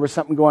knew that there was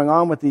something going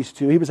on with these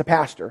two. He was a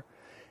pastor.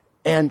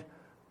 And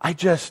I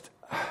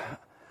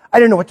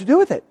didn't know what to do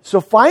with it.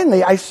 So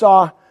finally, I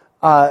saw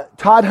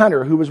Todd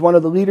Hunter, who was one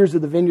of the leaders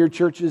of the Vineyard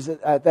churches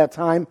at that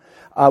time,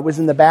 was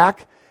in the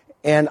back.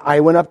 And I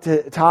went up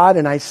to Todd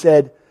and I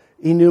said,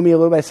 he knew me a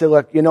little bit. I said,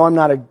 look, I'm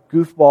not a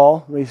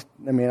goofball. At least,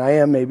 I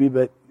am maybe,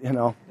 but,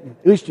 at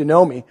least you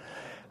know me.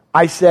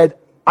 I said,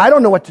 I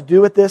don't know what to do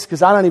with this,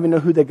 because I don't even know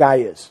who the guy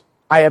is.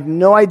 I have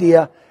no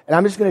idea. And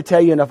I'm just going to tell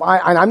you, and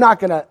I'm not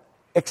going to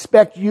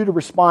expect you to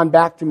respond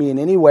back to me in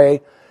any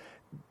way,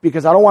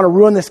 because I don't want to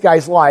ruin this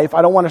guy's life.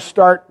 I don't want to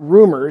start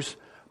rumors,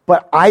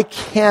 but I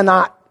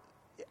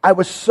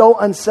was so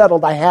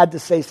unsettled, I had to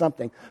say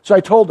something. So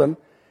I told him,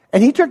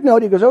 and he took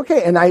note. He goes,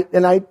 okay. And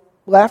I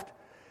left.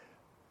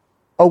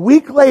 A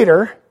week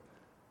later,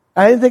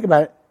 I didn't think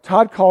about it.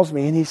 Todd calls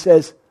me and he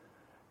says,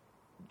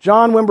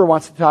 John Wimber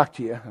wants to talk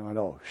to you. I went,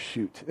 oh,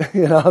 shoot.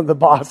 The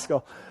boss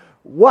go,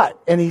 what?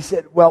 And he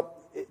said, well,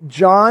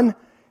 John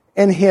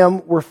and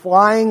him were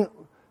flying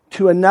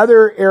to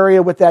another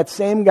area with that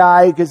same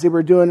guy, because they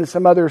were doing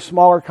some other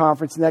smaller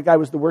conference, and that guy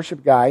was the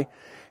worship guy.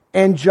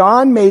 And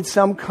John made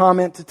some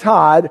comment to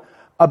Todd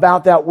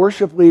about that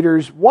worship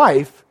leader's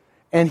wife,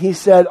 and he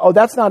said, oh,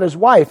 that's not his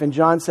wife. And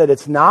John said,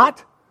 it's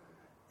not?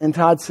 And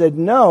Todd said,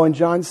 no. And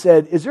John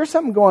said, is there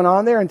something going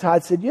on there? And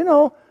Todd said,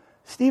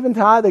 Stephen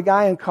Todd, the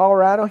guy in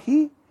Colorado,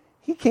 he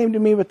came to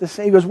me with the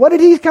same. He goes, what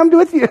did he come to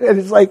with you? And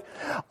it's like,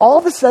 all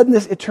of a sudden,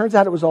 it turns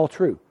out it was all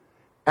true.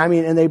 It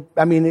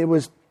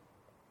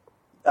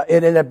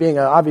ended up being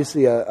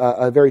obviously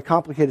a very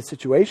complicated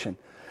situation.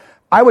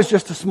 I was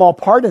just a small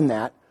part in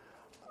that.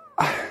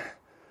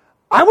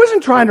 I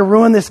wasn't trying to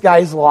ruin this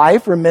guy's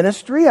life or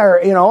ministry,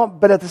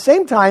 but at the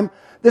same time,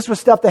 this was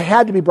stuff that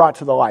had to be brought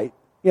to the light,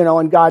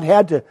 and God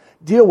had to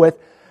deal with.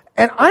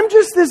 And I'm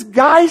just this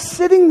guy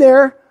sitting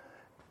there,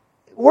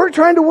 we're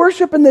trying to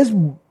worship, and this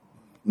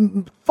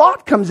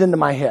thought comes into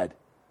my head.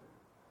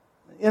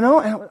 And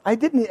I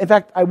didn't, in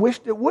fact, I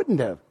wished it wouldn't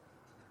have.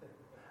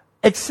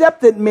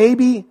 Except that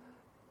maybe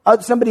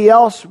somebody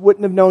else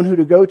wouldn't have known who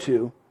to go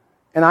to,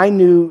 and I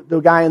knew the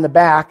guy in the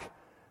back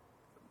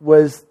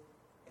was,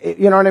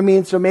 you know what I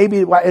mean? So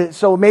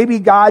maybe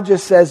God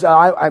just says,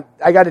 I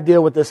got to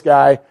deal with this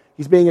guy.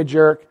 He's being a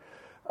jerk.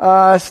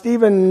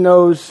 Stephen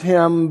knows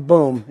him.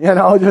 Boom.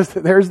 Just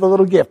there's the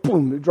little gift.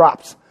 Boom, it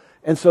drops.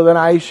 And so then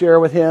I share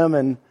with him,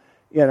 and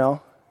yeah. You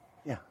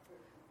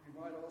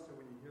might also,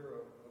 when you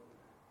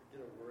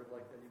get a word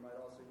like that, you might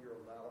also hear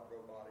a loud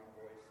robotic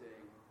voice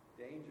saying,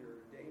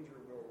 "Danger, danger,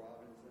 Will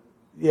Robinson."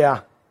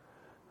 Yeah.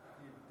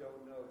 You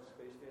don't know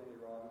Space Family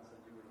Robinson,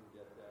 you wouldn't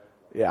get that.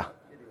 Yeah.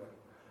 Anyway,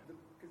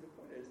 because the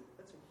point is,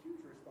 that's a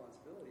huge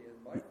responsibility,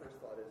 and my first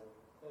thought is,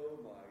 oh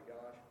my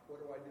gosh, what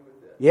do I do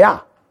with this?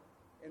 Yeah.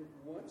 And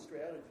one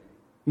strategy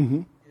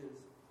Mm-hmm. is,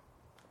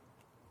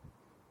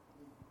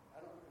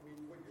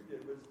 what you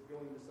did was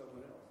going to someone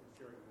else and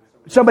sharing with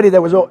someone else. Somebody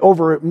that was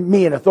over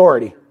me in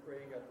authority. You're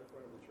praying at the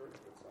front of the church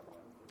with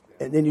someone, for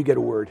example, And then you get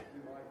a word.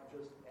 you might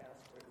just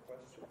ask a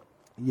question.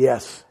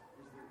 Yes. Is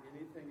there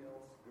anything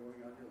else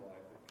going on in your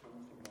life that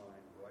comes to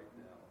mind right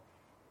now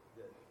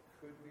that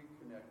could be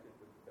connected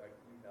with the fact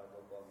that you have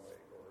a bum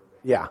leg or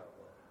that you Yeah. have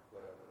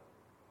whatever?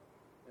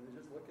 And then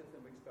just look at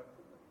them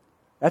expectantly.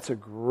 That's a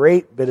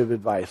great bit of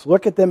advice.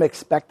 Look at them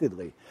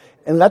expectedly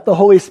and let the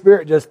Holy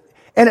Spirit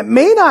and it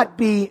may not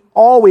be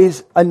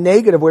always a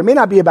negative, or it may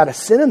not be about a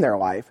sin in their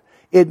life.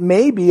 It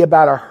may be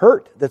about a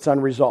hurt that's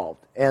unresolved.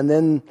 And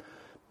then,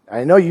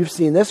 I know you've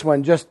seen this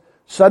one, just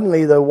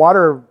suddenly the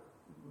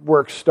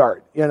waterworks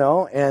start,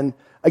 and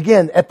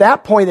again, at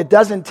that point, it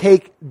doesn't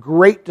take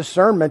great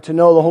discernment to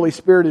know the Holy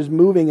Spirit is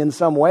moving in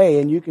some way,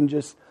 and you can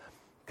just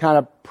kind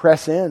of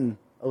press in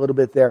a little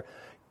bit there.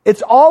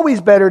 It's always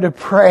better to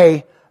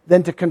pray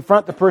than to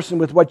confront the person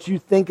with what you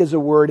think is a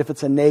word if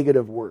it's a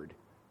negative word.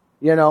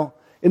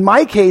 In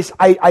my case,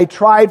 I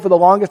tried for the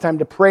longest time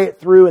to pray it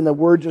through and the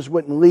word just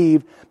wouldn't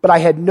leave, but I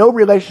had no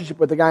relationship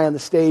with the guy on the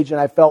stage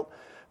and I felt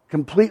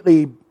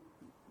completely,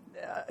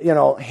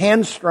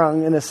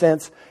 hamstrung in a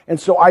sense. And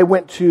so I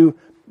went to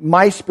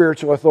my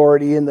spiritual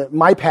authority and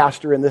my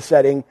pastor in this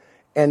setting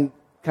and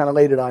kind of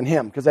laid it on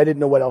him because I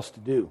didn't know what else to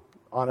do,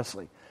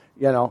 honestly.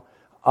 What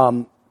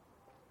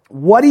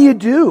do you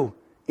do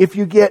if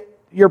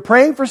you're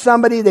praying for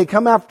somebody, they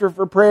come after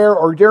for prayer,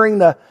 or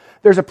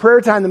there's a prayer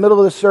time in the middle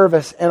of the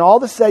service, and all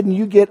of a sudden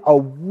you get a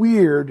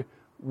weird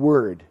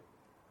word?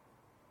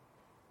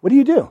 What do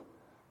you do?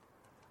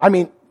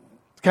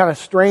 It's kind of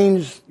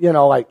strange, yeah.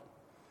 My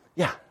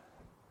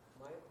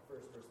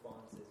first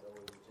response is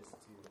always just to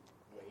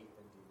wait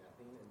and do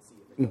nothing and see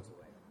if it goes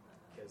away.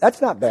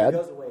 That's not bad.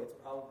 If it goes away, it's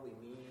probably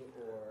me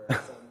or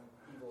some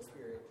evil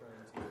spirit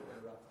trying to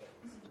interrupt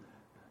things,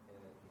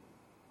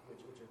 which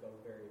are both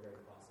very, very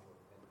possible.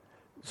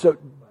 So,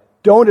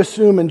 don't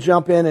assume and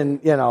jump in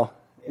and,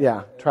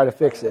 try to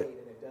fix it. And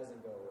it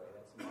doesn't go away.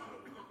 That's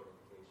usually a good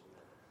indication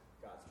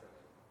that God's trying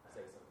to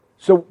say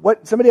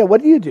something. So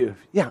what do you do?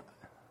 Yeah.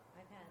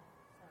 I've had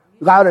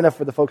Loud enough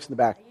for the folks in the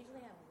back. I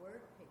usually have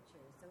word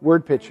pictures. So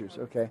Word when I'm praying pictures,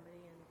 over okay.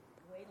 somebody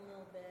and wait a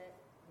little bit,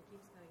 it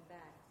keeps coming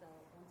back. So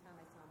one time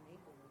I saw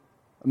maple leaf.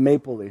 A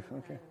maple leaf,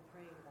 And okay. I've been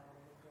praying about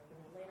it.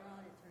 And later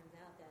on, it turns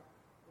out that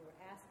they were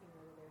asking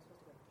whether they were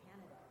supposed to go to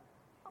Canada.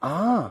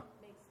 Ah,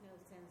 It makes no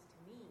sense to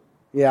me.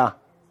 yeah.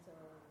 And so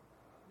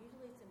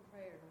usually it's in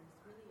prayer. When it's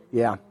really unusual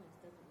Yeah. and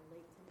it doesn't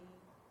relate to me,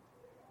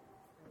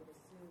 I would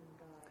assume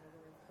God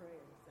over in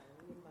prayer. So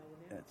we invite him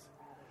in That's-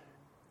 rather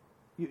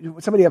than...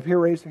 Somebody up here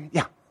raised their hand?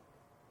 Yeah.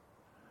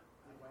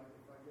 If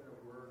I get a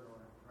word or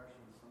an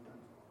impression,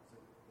 sometimes I'll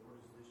say, Lord,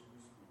 is this you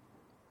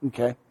speaking?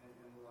 Okay. And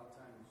a lot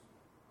of times,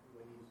 the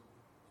way he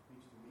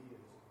speaks to me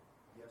is,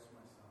 yes,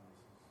 my son,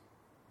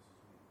 this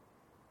is me.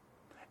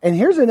 And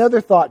here's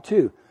another thought,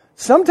 too.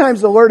 Sometimes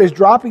the Lord is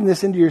dropping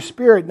this into your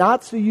spirit,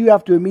 not so you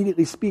have to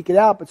immediately speak it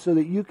out, but so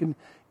that you can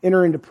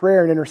enter into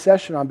prayer and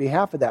intercession on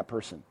behalf of that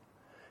person.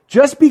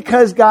 Just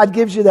because God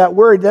gives you that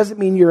word doesn't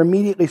mean you're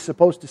immediately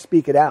supposed to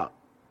speak it out.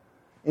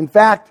 In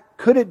fact,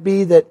 could it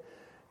be that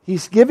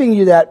He's giving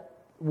you that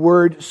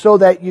word so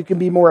that you can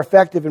be more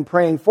effective in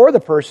praying for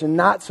the person,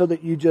 not so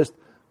that you just,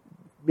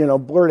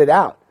 blurt it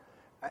out?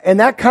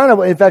 And that kind of,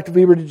 in fact, if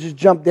we were to just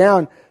jump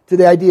down to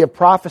the idea of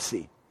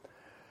prophecy.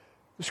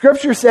 The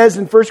Scripture says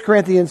in 1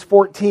 Corinthians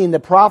 14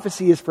 that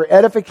prophecy is for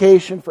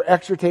edification, for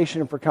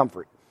exhortation, and for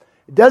comfort.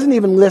 It doesn't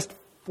even list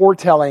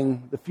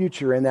foretelling the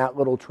future in that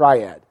little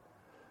triad.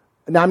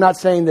 Now, I'm not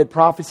saying that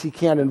prophecy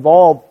can't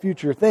involve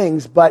future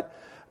things, but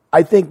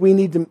I think we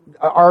need to,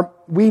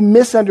 we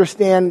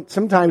misunderstand,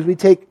 sometimes we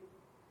take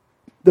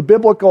the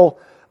biblical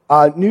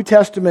New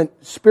Testament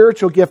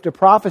spiritual gift of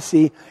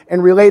prophecy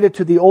and relate it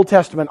to the Old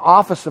Testament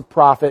office of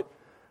prophet,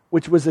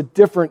 which was a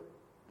different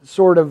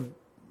sort of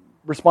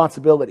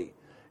responsibility.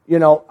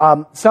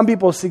 Some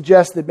people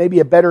suggest that maybe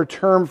a better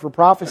term for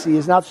prophecy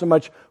is not so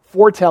much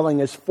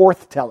foretelling as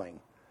forthtelling,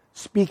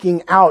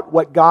 speaking out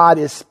what God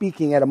is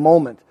speaking at a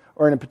moment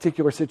or in a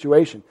particular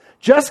situation.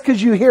 Just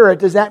because you hear it,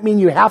 does that mean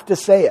you have to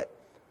say it?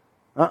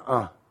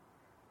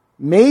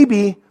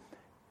 Maybe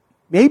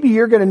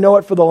you're going to know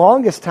it for the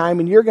longest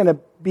time and you're going to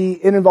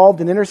be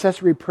involved in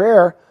intercessory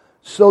prayer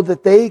so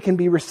that they can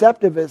be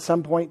receptive at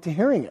some point to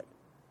hearing it.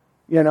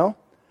 Now,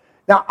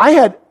 I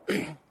had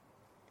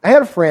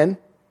a friend.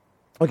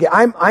 Okay,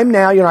 I'm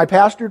now, I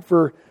pastored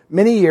for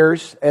many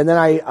years, and then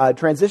I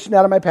transitioned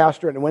out of my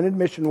pastorate and went into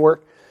mission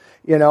work,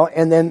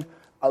 and then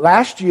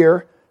last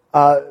year,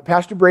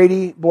 Pastor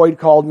Brady Boyd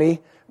called me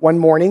one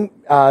morning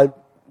out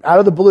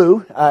of the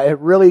blue. It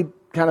really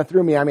kind of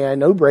threw me. I mean, I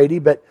know Brady,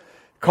 but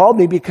called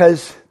me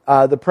because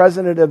the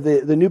president of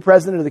the new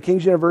president of the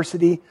King's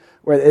University,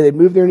 where they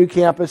moved their new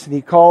campus, and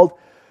he called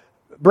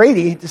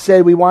Brady to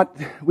say we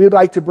would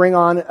like to bring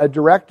on a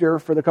director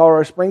for the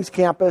Colorado Springs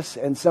campus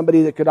and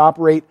somebody that could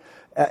operate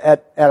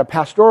at a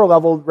pastoral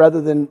level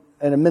rather than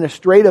an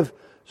administrative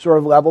sort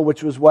of level,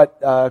 which was what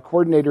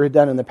coordinator had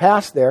done in the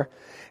past there.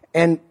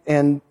 And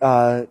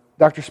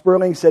Dr.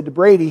 Sperling said to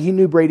Brady, he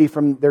knew Brady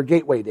from their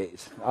Gateway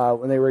days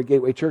when they were at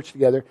Gateway Church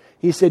together.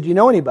 He said, "Do you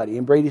know anybody?"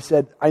 And Brady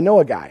said, "I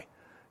know a guy."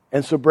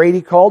 And so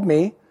Brady called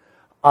me.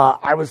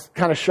 I was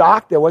kind of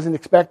shocked. I wasn't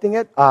expecting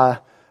it.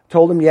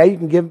 Told him, "Yeah, you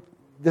can give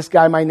this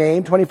guy my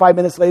name." 25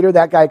 minutes later,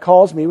 that guy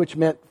calls me, which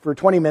meant for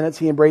 20 minutes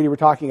he and Brady were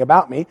talking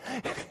about me.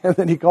 And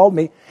then he called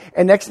me.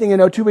 And next thing you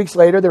know, 2 weeks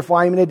later, they're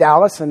flying me to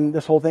Dallas, and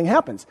this whole thing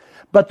happens.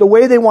 But the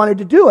way they wanted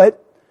to do it,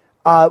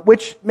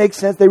 which makes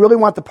sense, they really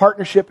want the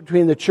partnership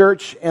between the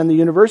church and the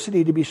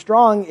university to be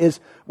strong, is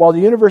while the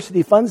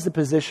university funds the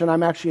position,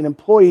 I'm actually an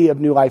employee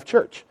of New Life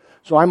Church.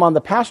 So I'm on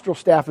the pastoral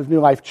staff of New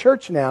Life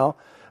Church now,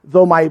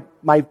 though my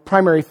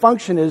primary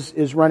function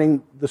is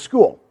running the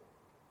school.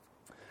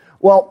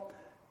 Well,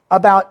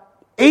 about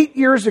 9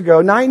 years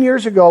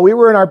ago, we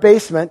were in our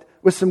basement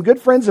with some good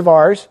friends of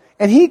ours,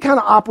 and he kind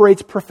of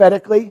operates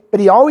prophetically,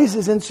 but he always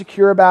is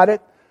insecure about it.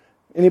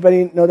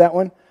 Anybody know that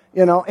one?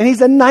 And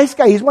he's a nice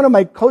guy. He's one of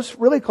my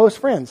really close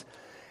friends.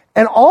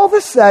 And all of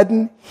a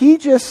sudden, he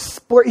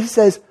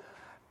says,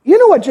 "You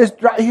know what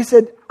he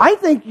said, "I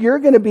think you're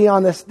going to be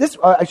on this."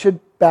 I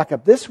should back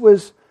up. This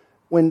was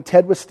when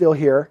Ted was still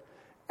here,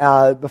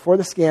 before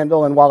the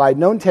scandal, and while I'd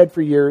known Ted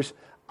for years,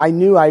 I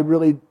knew I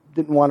really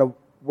didn't want to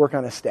work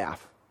on his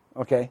staff.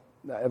 Okay?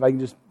 If I can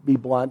just be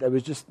blunt, it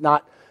was just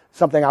not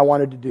something I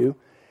wanted to do.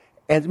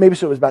 And maybe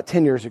so it was about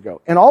 10 years ago.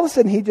 And all of a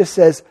sudden he just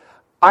says,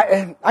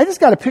 I just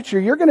got a picture.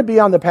 You're going to be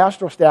on the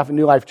pastoral staff of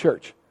New Life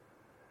Church.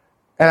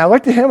 And I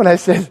looked at him and I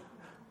said,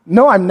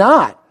 "No, I'm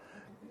not."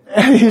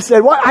 And he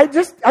said, "Well, I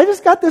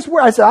just got this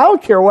word." I said, "I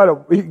don't care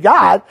what you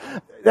got.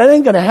 That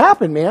ain't going to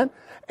happen, man."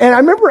 And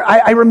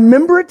I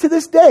remember it to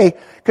this day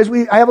because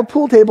I have a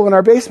pool table in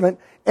our basement,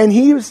 and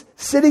he was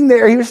standing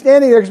there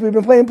because we've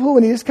been playing pool,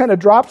 and he just kind of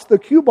drops the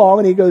cue ball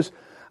and he goes,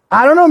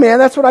 "I don't know, man,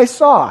 that's what I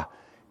saw."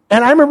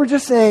 And I remember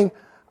just saying,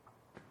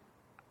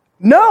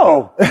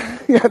 "No,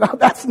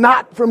 that's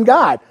not from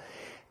God."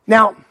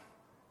 Now,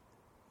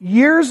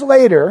 years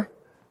later,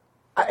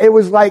 it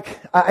was like,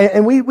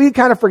 and we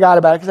kind of forgot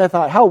about it because I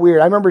thought, how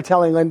weird. I remember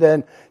telling Linda,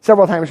 and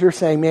several times her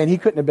saying, man, he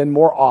couldn't have been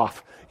more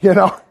off.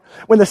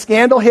 When the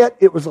scandal hit,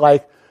 it was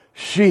like,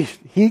 sheesh,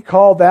 he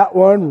called that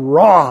one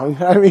wrong.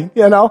 I mean,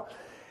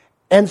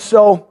 And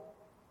so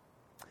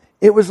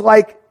it was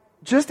like,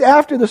 just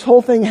after this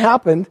whole thing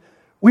happened,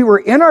 we were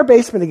in our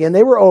basement again.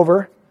 They were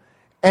over,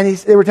 and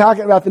they were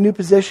talking about the new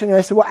position. And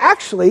I said, well,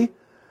 actually,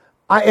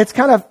 it's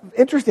kind of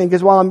interesting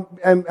because while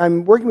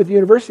I'm working with the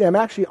university, I'm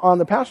actually on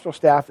the pastoral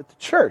staff at the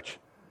church.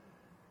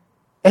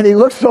 And he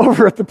looks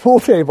over at the pool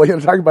table,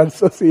 talking about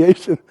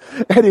association.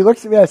 And he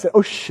looks at me and I said,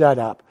 oh, shut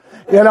up.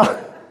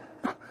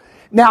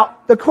 Now,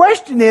 the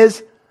question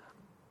is,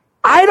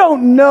 I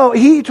don't know.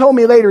 He told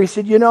me later, he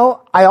said,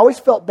 I always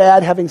felt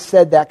bad having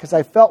said that because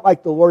I felt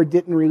like the Lord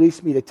didn't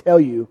release me to tell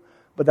you,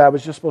 but that I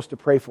was just supposed to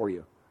pray for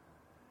you.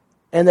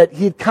 And that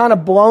he'd kind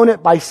of blown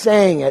it by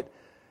saying it.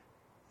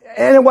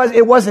 And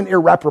it wasn't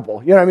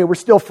irreparable. We're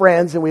still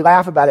friends and we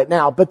laugh about it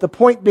now. But the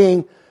point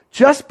being,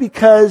 just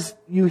because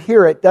you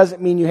hear it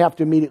doesn't mean you have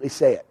to immediately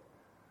say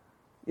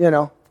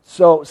it.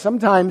 So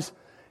sometimes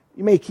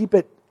you may keep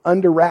it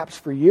under wraps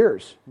for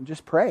years and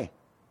just pray.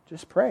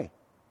 Just pray.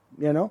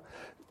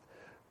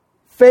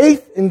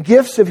 Faith and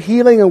gifts of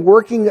healing and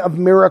working of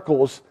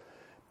miracles.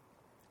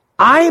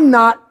 I am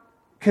not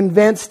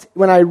convinced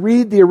when I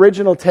read the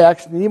original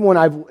text, and even when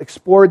I've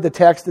explored the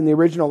text in the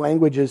original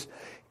languages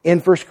in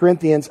 1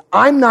 Corinthians,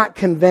 I'm not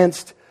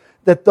convinced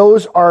that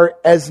those are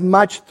as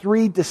much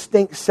three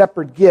distinct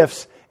separate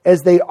gifts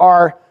as they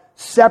are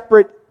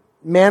separate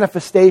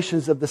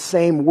manifestations of the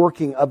same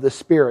working of the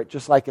Spirit,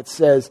 just like it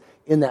says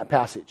in that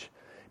passage.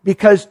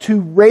 Because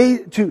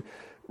to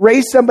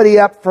raise somebody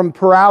up from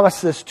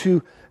paralysis,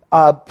 to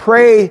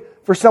pray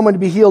for someone to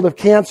be healed of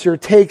cancer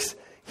takes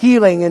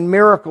healing and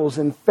miracles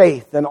and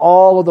faith and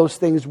all of those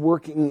things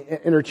working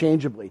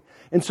interchangeably.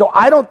 And so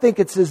I don't think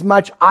it's as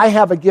much I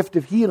have a gift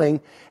of healing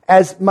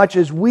as much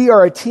as we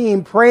are a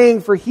team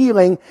praying for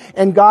healing,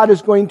 and God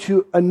is going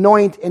to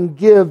anoint and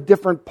give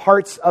different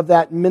parts of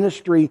that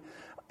ministry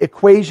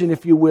equation,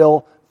 if you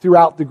will,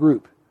 throughout the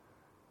group.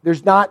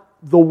 There's not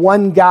the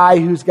one guy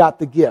who's got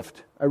the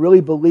gift. I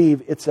really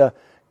believe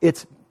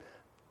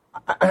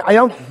I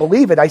don't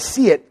believe it. I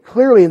see it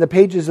clearly in the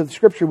pages of the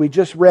scripture we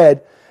just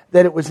read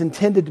that it was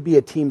intended to be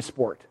a team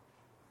sport.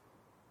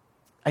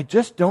 I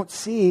just don't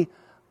see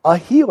a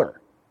healer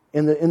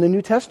in the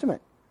New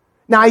Testament.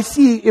 Now I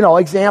see,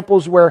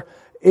 examples where,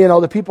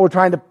 the people are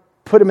trying to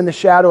put him in the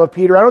shadow of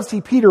Peter. I don't see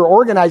Peter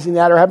organizing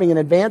that or having an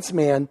advance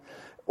man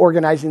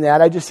organizing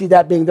that. I just see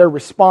that being their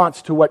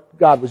response to what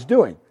God was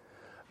doing.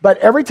 But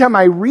every time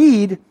I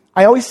read,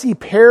 I always see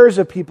pairs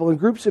of people and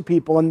groups of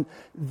people, and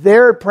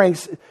they're praying.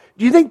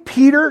 Do you think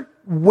Peter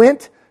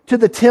went to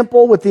the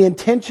temple with the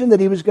intention that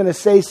he was going to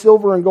say,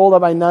 silver and gold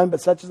have I none,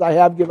 but such as I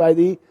have give I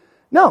thee?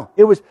 No,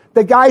 it was,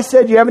 the guy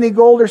said, you have any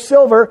gold or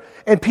silver?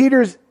 And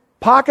Peter's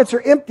pockets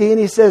are empty, and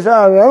he says,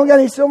 oh, I don't got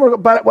any silver,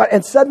 but what?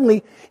 And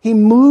suddenly he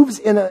moves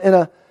in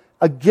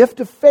a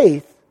gift of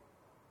faith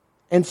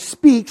and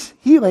speaks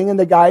healing, and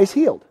the guy is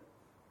healed.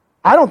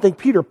 I don't think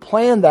Peter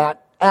planned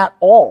that at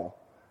all,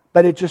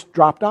 but it just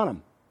dropped on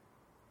him.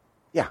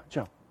 Yeah,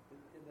 Joe.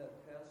 In that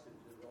passage,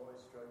 it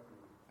always struck me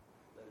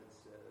that it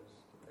says,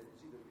 it's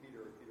either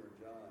Peter or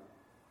John,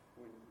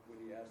 when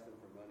he asked them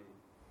for money,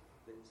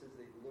 it says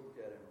they looked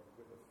at him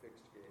with a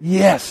fixed gaze.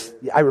 Yes,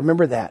 I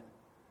remember that.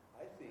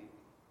 I think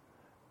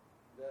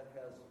that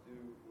has to do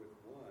with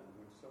when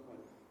someone,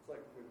 it's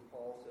like when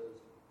Paul says,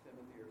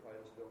 Timothy or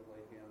Titus, don't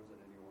lay hands on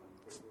anyone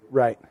quickly.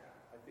 Right.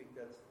 I think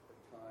that's the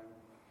time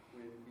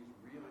when he's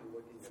really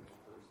looking at the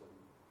person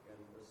and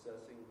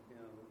assessing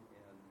him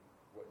and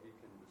what he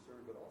can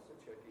discern, but also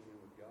checking in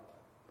with God.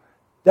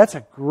 That's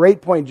a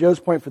great point. Joe's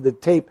point for the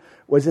tape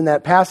was in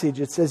that passage.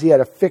 It says he had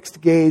a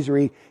fixed gaze, or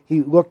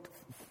he looked,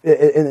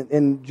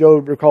 and Joe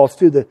recalls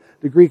too, the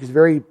Greek is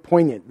very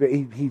poignant.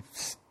 He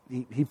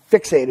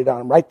fixated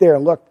on him right there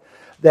and looked.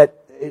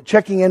 That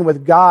checking in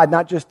with God,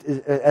 not just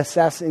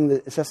assessing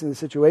the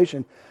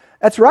situation.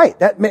 That's right.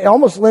 That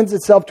almost lends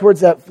itself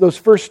towards those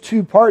first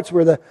two parts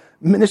where the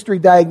ministry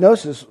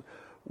diagnosis.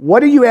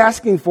 What are you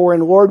asking for?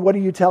 And Lord, what are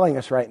you telling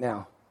us right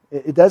now?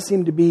 It does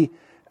seem to be,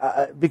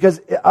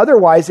 because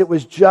otherwise it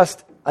was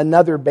just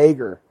another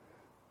beggar.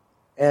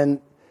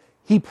 And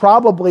he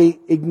probably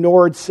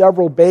ignored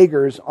several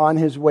beggars on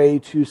his way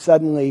to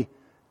suddenly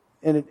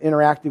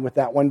interacting with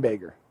that one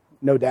beggar,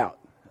 no doubt.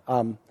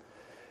 And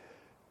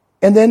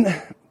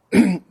then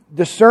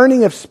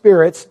discerning of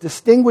spirits,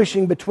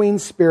 distinguishing between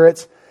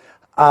spirits.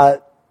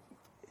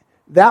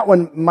 That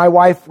one, my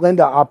wife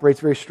Linda operates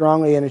very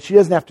strongly in, and she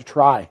doesn't have to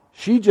try.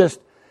 She just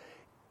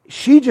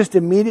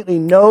immediately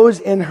knows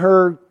in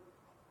her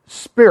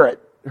spirit,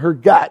 her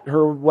gut,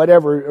 her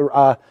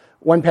whatever.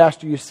 One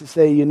pastor used to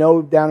say,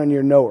 down in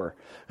your knower,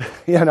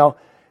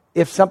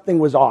 if something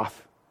was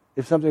off,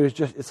 if something was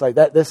just, it's like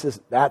that.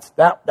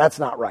 That's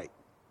not right.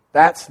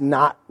 That's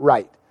not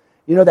right.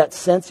 That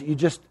sense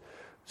that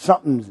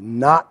something's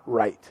not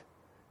right,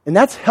 and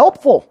that's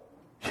helpful.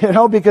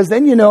 Because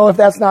then if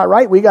that's not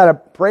right, we got to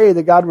pray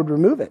that God would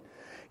remove it.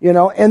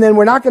 And then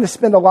we're not going to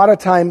spend a lot of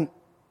time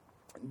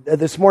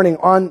this morning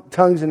on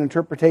tongues and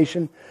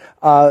interpretation.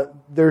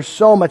 There's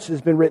so much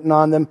that's been written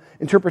on them.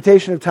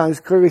 Interpretation of tongues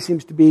clearly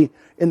seems to be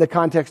in the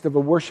context of a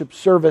worship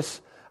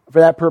service. For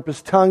that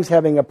purpose, tongues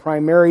having a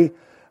primary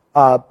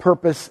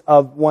purpose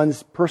of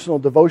one's personal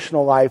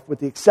devotional life, with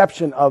the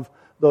exception of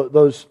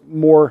those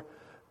more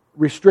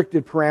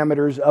restricted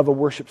parameters of a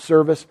worship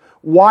service.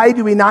 Why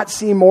do we not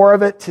see more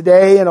of it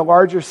today in a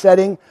larger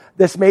setting?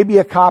 This may be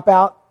a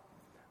cop-out,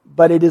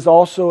 but it is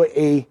also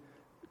a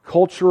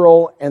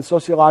cultural and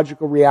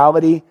sociological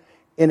reality.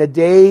 In a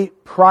day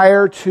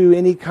prior to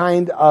any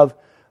kind of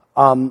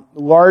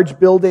large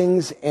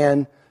buildings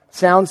and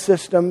sound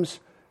systems,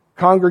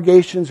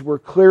 congregations were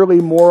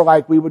clearly more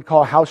like we would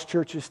call house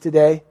churches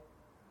today.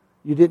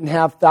 You didn't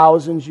have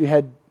thousands, you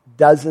had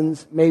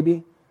dozens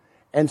maybe.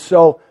 And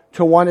so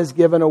to one is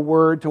given a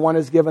word, to one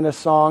is given a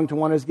song, to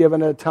one is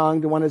given a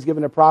tongue, to one is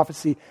given a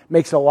prophecy.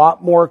 Makes a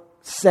lot more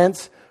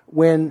sense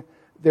when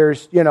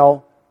there's,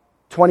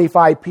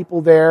 25 people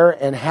there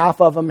and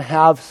half of them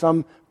have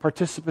some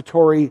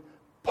participatory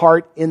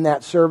part in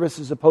that service,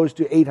 as opposed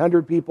to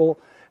 800 people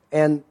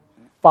and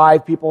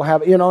 5 people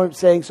have, what I'm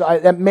saying?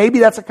 So maybe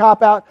that's a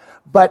cop-out,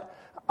 but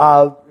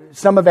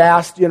some have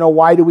asked,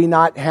 why do we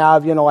not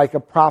have, like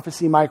a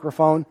prophecy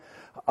microphone?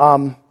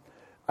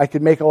 I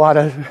could make a lot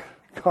of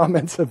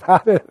comments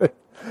about it,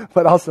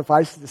 but I'll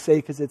suffice it to say,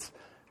 because it's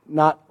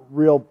not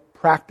real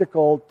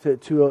practical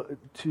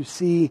to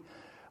see.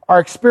 Our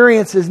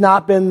experience has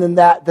not been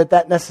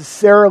that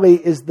necessarily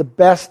is the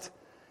best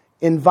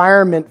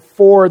environment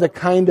for the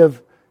kind of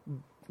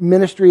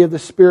ministry of the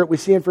Spirit we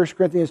see in 1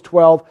 Corinthians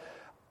 12.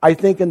 I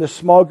think in the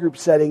small group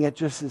setting, it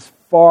just is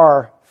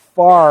far,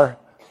 far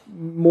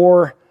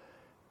more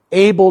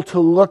able to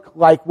look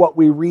like what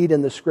we read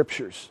in the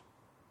Scriptures,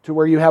 to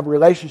where you have a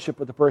relationship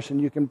with the person.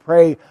 You can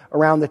pray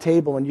around the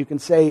table and you can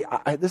say,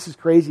 this is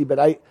crazy,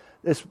 but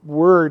this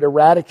word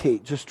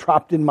eradicate just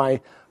dropped in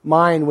my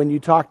mind when you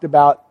talked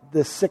about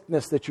this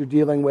sickness that you're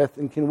dealing with,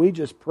 and can we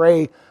just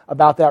pray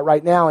about that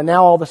right now? And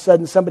now all of a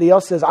sudden somebody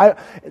else says,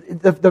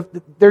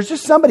 there's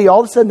just somebody all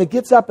of a sudden that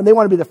gets up and they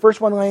want to be the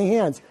first one laying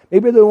hands.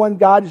 Maybe they're the one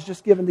God has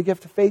just given the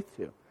gift of faith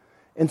to.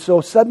 And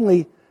so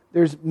suddenly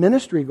there's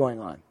ministry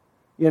going on,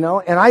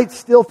 And I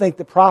still think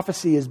that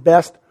prophecy is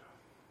best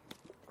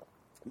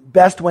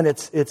when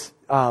it's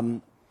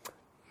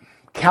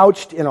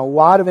couched in a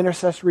lot of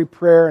intercessory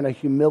prayer and a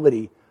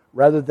humility,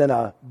 rather than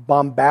a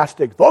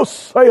bombastic, "Thus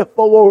saith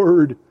the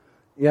Lord."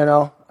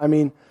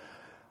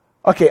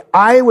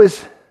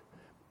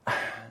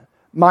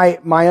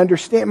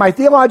 My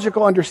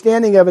theological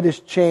understanding of it has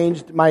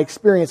changed. My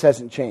experience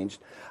hasn't changed.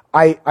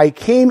 I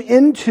came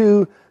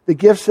into the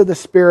gifts of the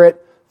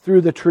Spirit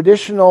through the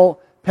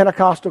traditional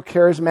Pentecostal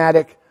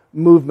charismatic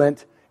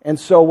movement. And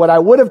so what I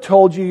would have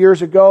told you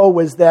years ago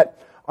was that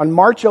on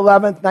March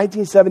 11th,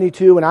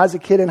 1972, when I was a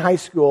kid in high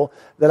school,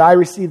 that I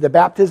received the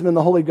baptism in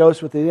the Holy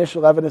Ghost with the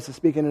initial evidence of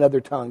speaking in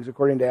other tongues,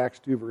 according to Acts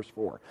 2, verse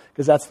 4,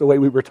 because that's the way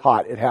we were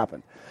taught it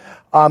happened.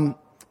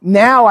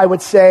 Now I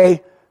would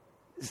say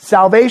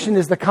salvation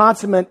is the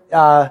consummate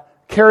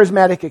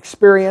charismatic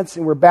experience,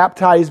 and we're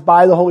baptized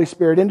by the Holy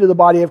Spirit into the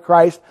body of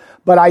Christ.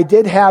 But I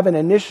did have an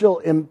initial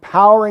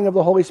empowering of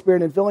the Holy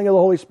Spirit and filling of the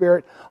Holy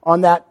Spirit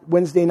on that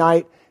Wednesday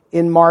night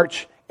in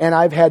March, and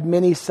I've had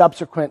many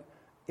subsequent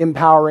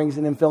empowerings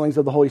and infillings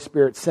of the Holy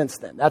Spirit since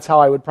then. That's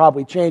how I would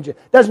probably change it.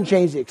 It doesn't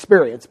change the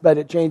experience, but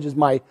it changes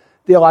my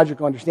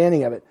theological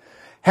understanding of it.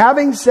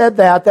 Having said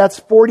that, that's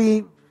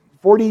 40,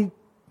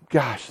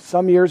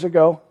 some years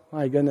ago.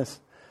 My goodness.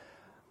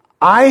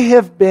 I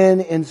have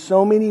been in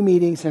so many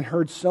meetings and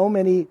heard so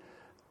many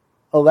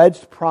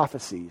alleged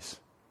prophecies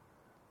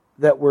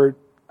that were...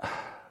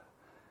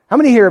 How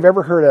many here have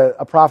ever heard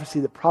a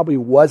prophecy that probably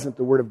wasn't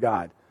the Word of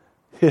God?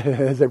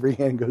 As every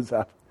hand goes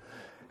up.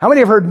 How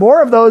many have heard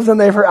more of those than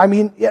they've heard?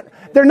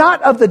 They're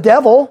not of the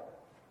devil.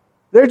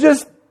 They're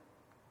just,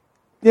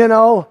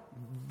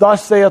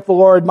 thus saith the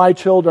Lord, my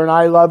children,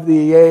 I love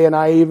thee, yea, and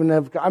I even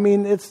have...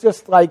 it's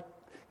just like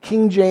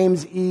King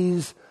James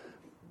E's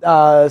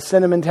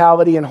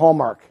sentimentality and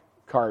Hallmark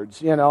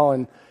cards,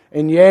 and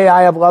yea,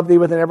 I have loved thee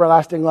with an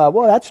everlasting love.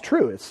 Well, that's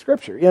true. It's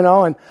Scripture,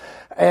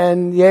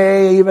 and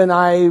yea, even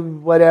I,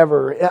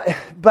 whatever.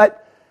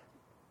 But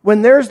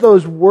when there's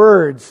those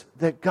words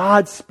that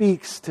God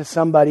speaks to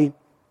somebody...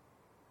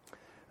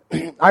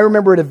 I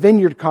remember at a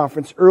Vineyard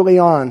conference early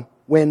on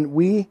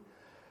when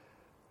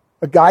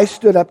a guy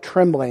stood up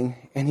trembling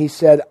and he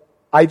said,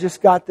 I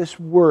just got this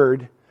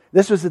word.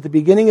 This was at the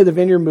beginning of the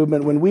Vineyard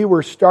movement when we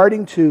were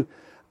starting to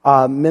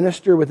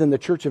minister within the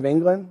Church of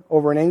England,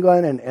 over in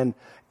England,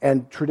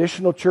 and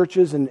traditional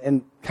churches,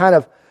 and kind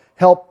of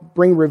help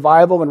bring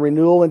revival and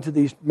renewal into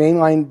these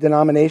mainline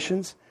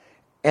denominations.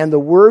 And the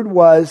word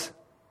was,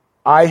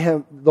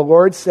 the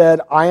Lord said,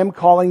 I am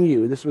calling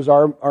you, this was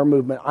our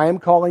movement, I am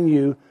calling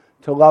you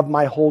to love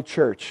my whole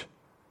church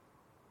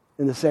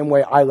in the same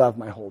way I love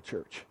my whole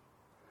church.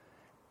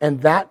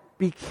 And that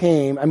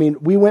became,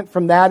 we went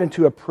from that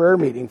into a prayer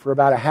meeting for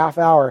about a half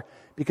hour,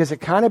 because it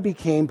kind of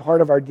became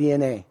part of our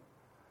DNA.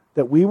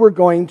 that we were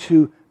going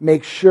to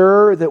make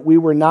sure that we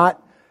were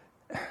not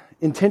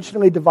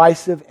intentionally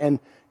divisive and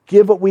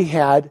give what we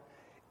had,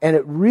 and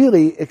it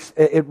really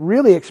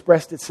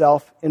expressed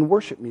itself in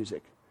worship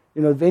music.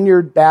 You know,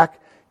 Vineyard back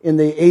in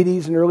the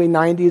 80s and early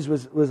 90s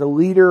was a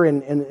leader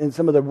in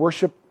some of the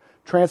worship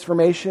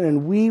transformation,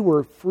 and we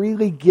were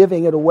freely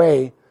giving it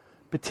away,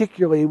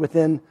 particularly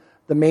within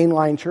the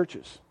mainline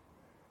churches,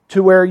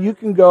 to where you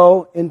can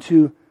go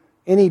into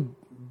any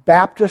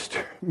Baptist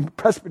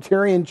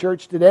Presbyterian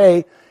church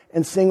today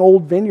and sing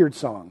old Vineyard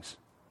songs,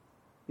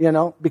 you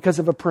know, because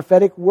of a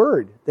prophetic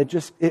word that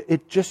just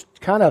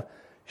kind of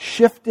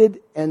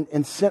shifted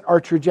and set our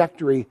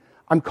trajectory.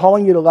 I'm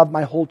calling you to love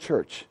my whole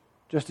church,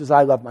 just as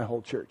I love my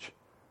whole church.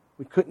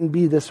 We couldn't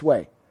be this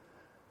way.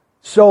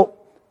 So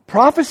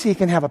prophecy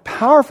can have a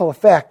powerful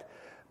effect,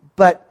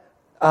 but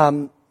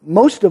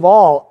most of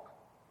all,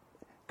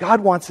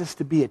 God wants us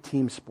to be a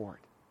team sport,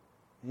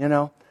 you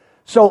know.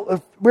 So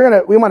if we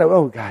want to.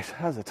 Oh, guys,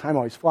 how does the time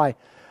always fly?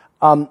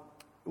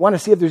 Want to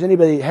see if there's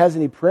anybody that has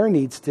any prayer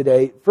needs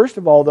today. First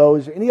of all, though,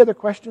 is there any other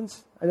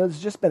questions? I know there's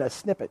just been a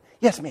snippet.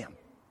 Yes, ma'am.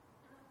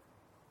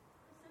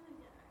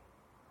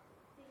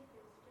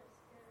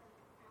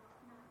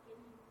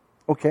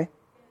 Okay.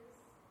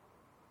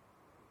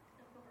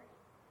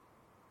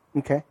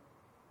 Okay.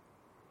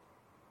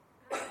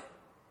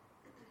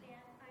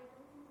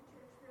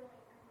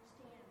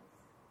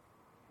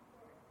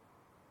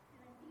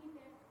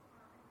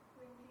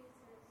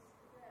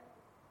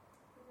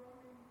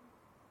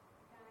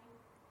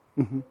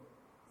 Mm-hmm.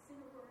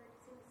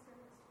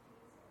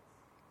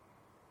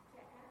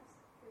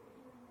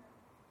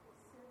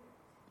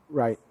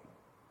 Right.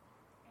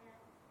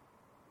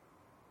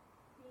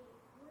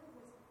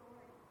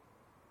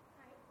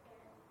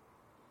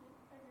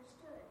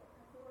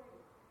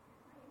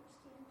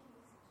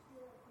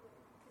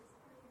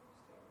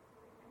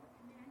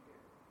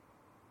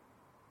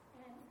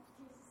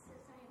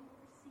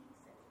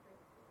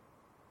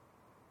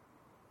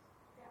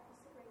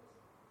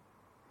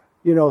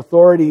 You know,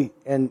 authority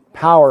and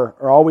power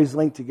are always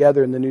linked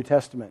together in the New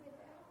Testament.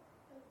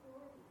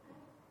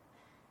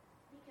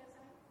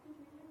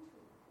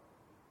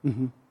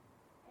 Mm-hmm.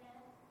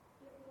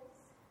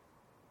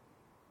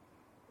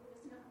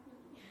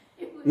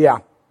 Yeah.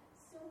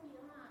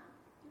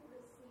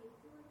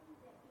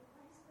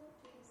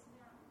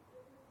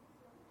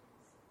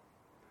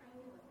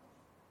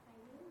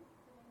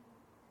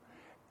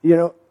 You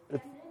know,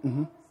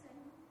 mm-hmm.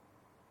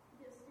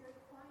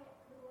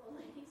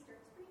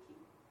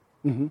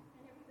 Mm-hmm.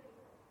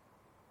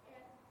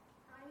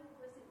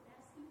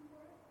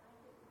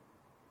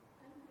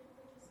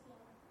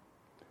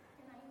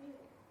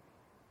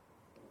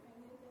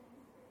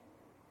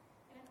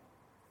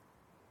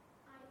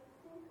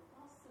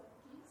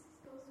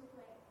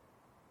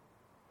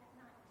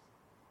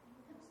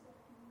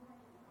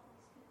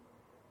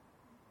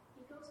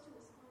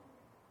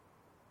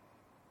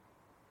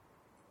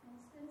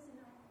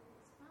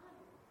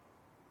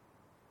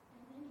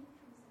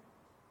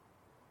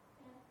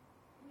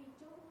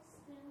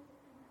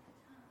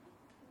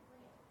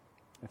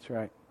 That's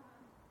right.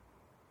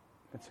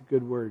 That's a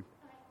good word.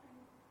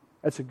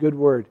 That's a good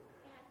word.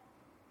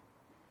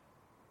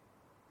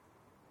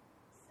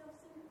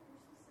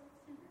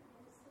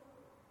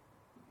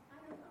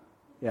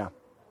 Yeah.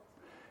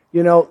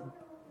 You know,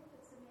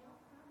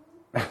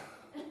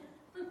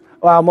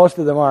 well, most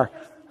of them are.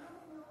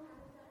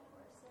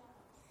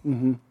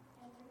 Mm-hmm.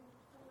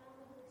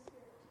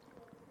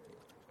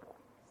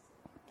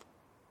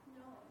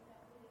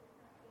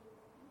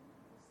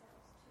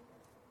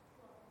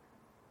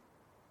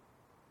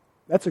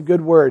 That's a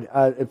good word.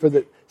 For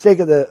the sake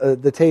of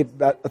the tape,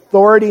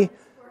 authority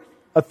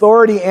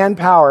and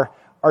power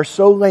are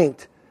so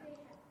linked.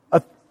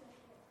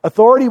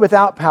 Authority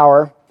without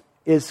power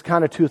is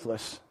kind of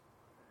toothless.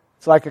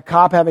 It's like a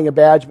cop having a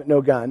badge but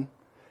no gun.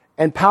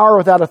 And power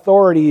without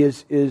authority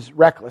is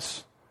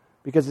reckless,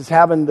 because it's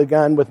having the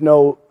gun with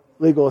no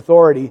legal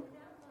authority.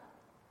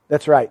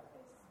 That's right.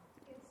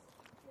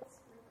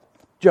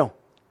 Joe.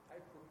 I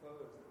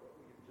propose that what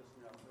we have just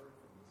now heard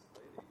from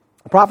this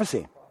lady.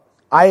 Prophecy.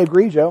 I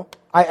agree, Joe.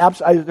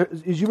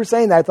 As you were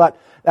saying that, I thought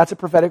that's a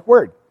prophetic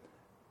word.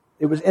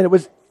 It was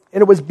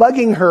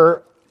bugging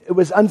her. It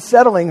was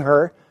unsettling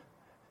her,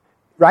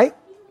 right?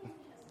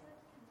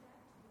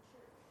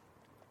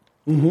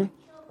 Mm-hmm.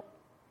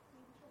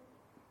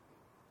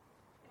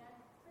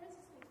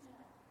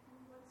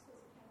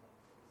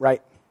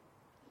 Right.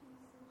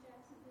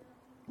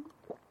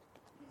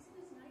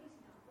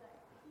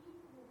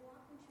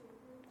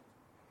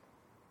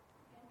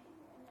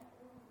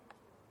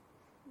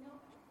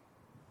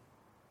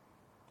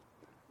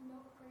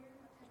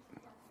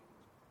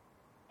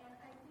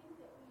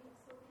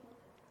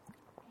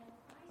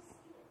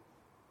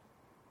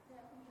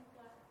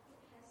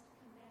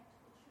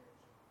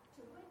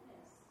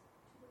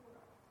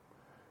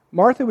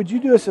 Martha, would you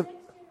do us a...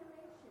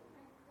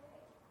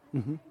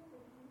 Mm-hmm.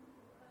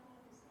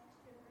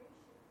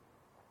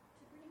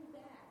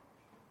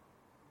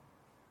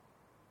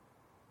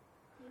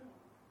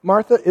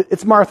 Martha,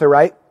 it's Martha,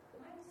 right?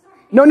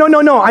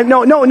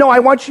 No. I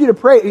want you to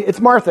pray. It's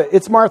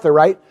Martha,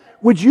 right?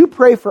 Would you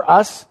pray for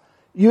us?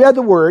 You had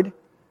the word.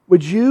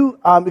 Would you,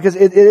 because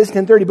it is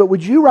 10:30, but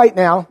would you right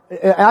now,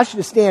 I ask you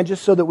to stand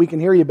just so that we can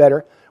hear you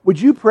better. Would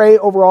you pray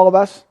over all of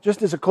us,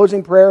 just as a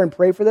closing prayer, and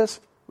pray for this?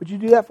 Would you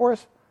do that for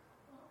us?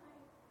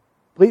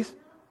 Please?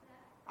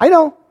 I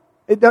know.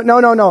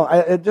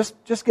 No.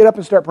 Just get up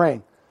and start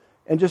praying.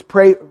 And just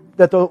pray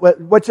that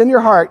what's in your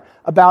heart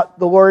about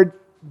the Lord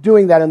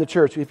doing that in the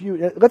church.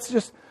 Let's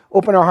just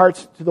open our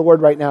hearts to the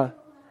Lord right now.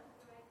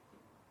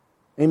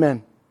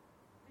 Amen.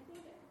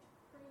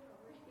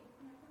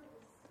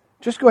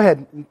 Just go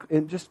ahead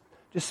and just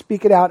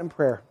speak it out in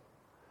prayer.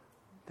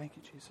 Thank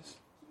you, Jesus.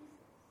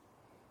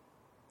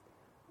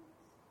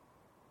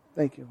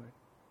 Thank you, Lord.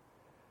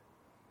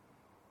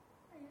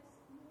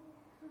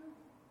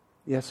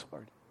 Yes,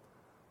 Lord.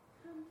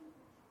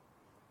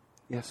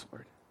 Yes,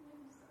 Lord.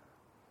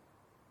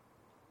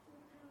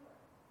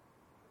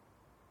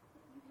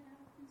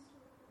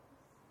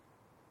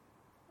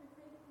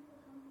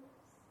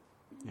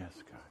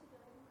 Yes, God.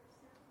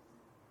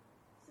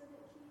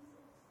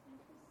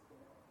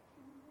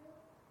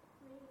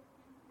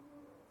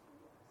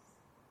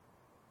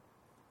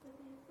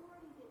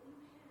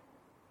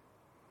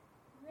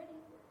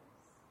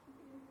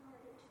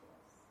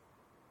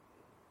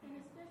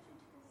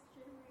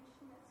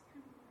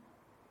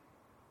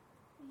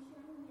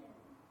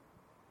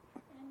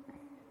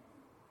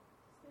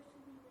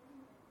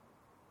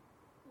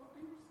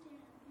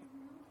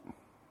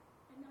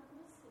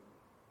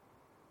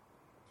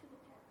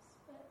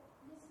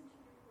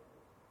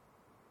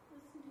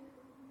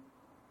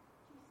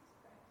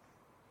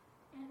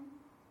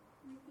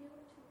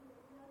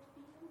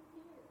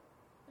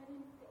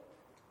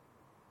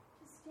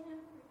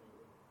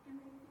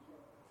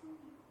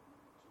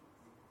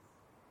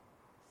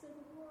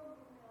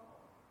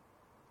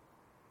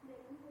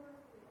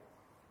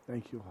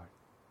 Thank you, Lord.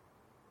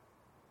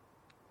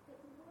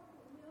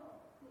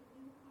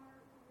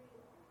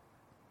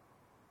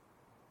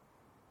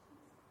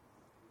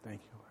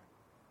 Thank you, Lord.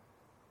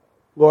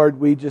 Lord,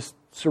 we just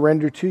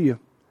surrender to you.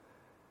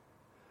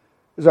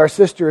 As our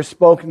sister has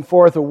spoken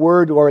forth a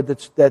word, Lord,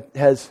 that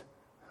has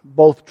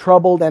both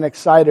troubled and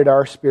excited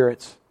our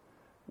spirits,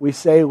 we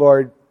say,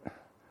 Lord,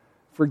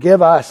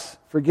 forgive us.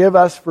 Forgive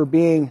us for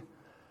being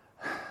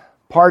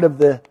part of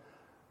the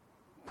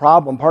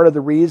problem, part of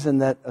the reason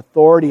that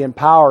authority and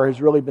power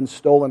has really been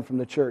stolen from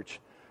the church.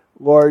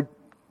 Lord,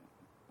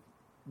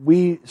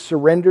 we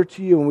surrender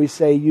to you and we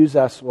say, use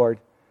us, Lord.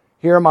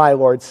 Here am I,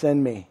 Lord,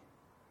 send me.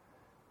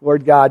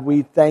 Lord God,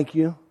 we thank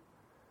you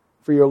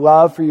for your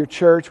love for your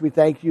church. We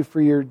thank you for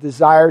your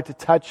desire to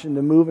touch and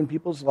to move in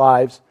people's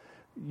lives.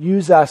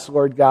 Use us,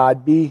 Lord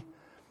God. Be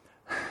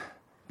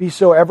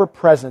so ever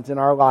present in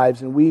our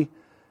lives. And we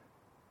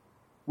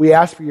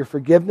ask for your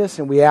forgiveness,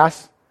 and we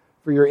ask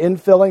for your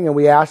infilling, and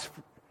we ask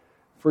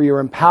for your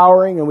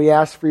empowering, and we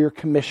ask for your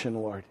commission,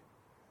 Lord.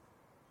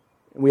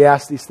 And we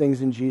ask these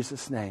things in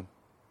Jesus' name.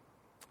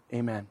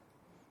 Amen.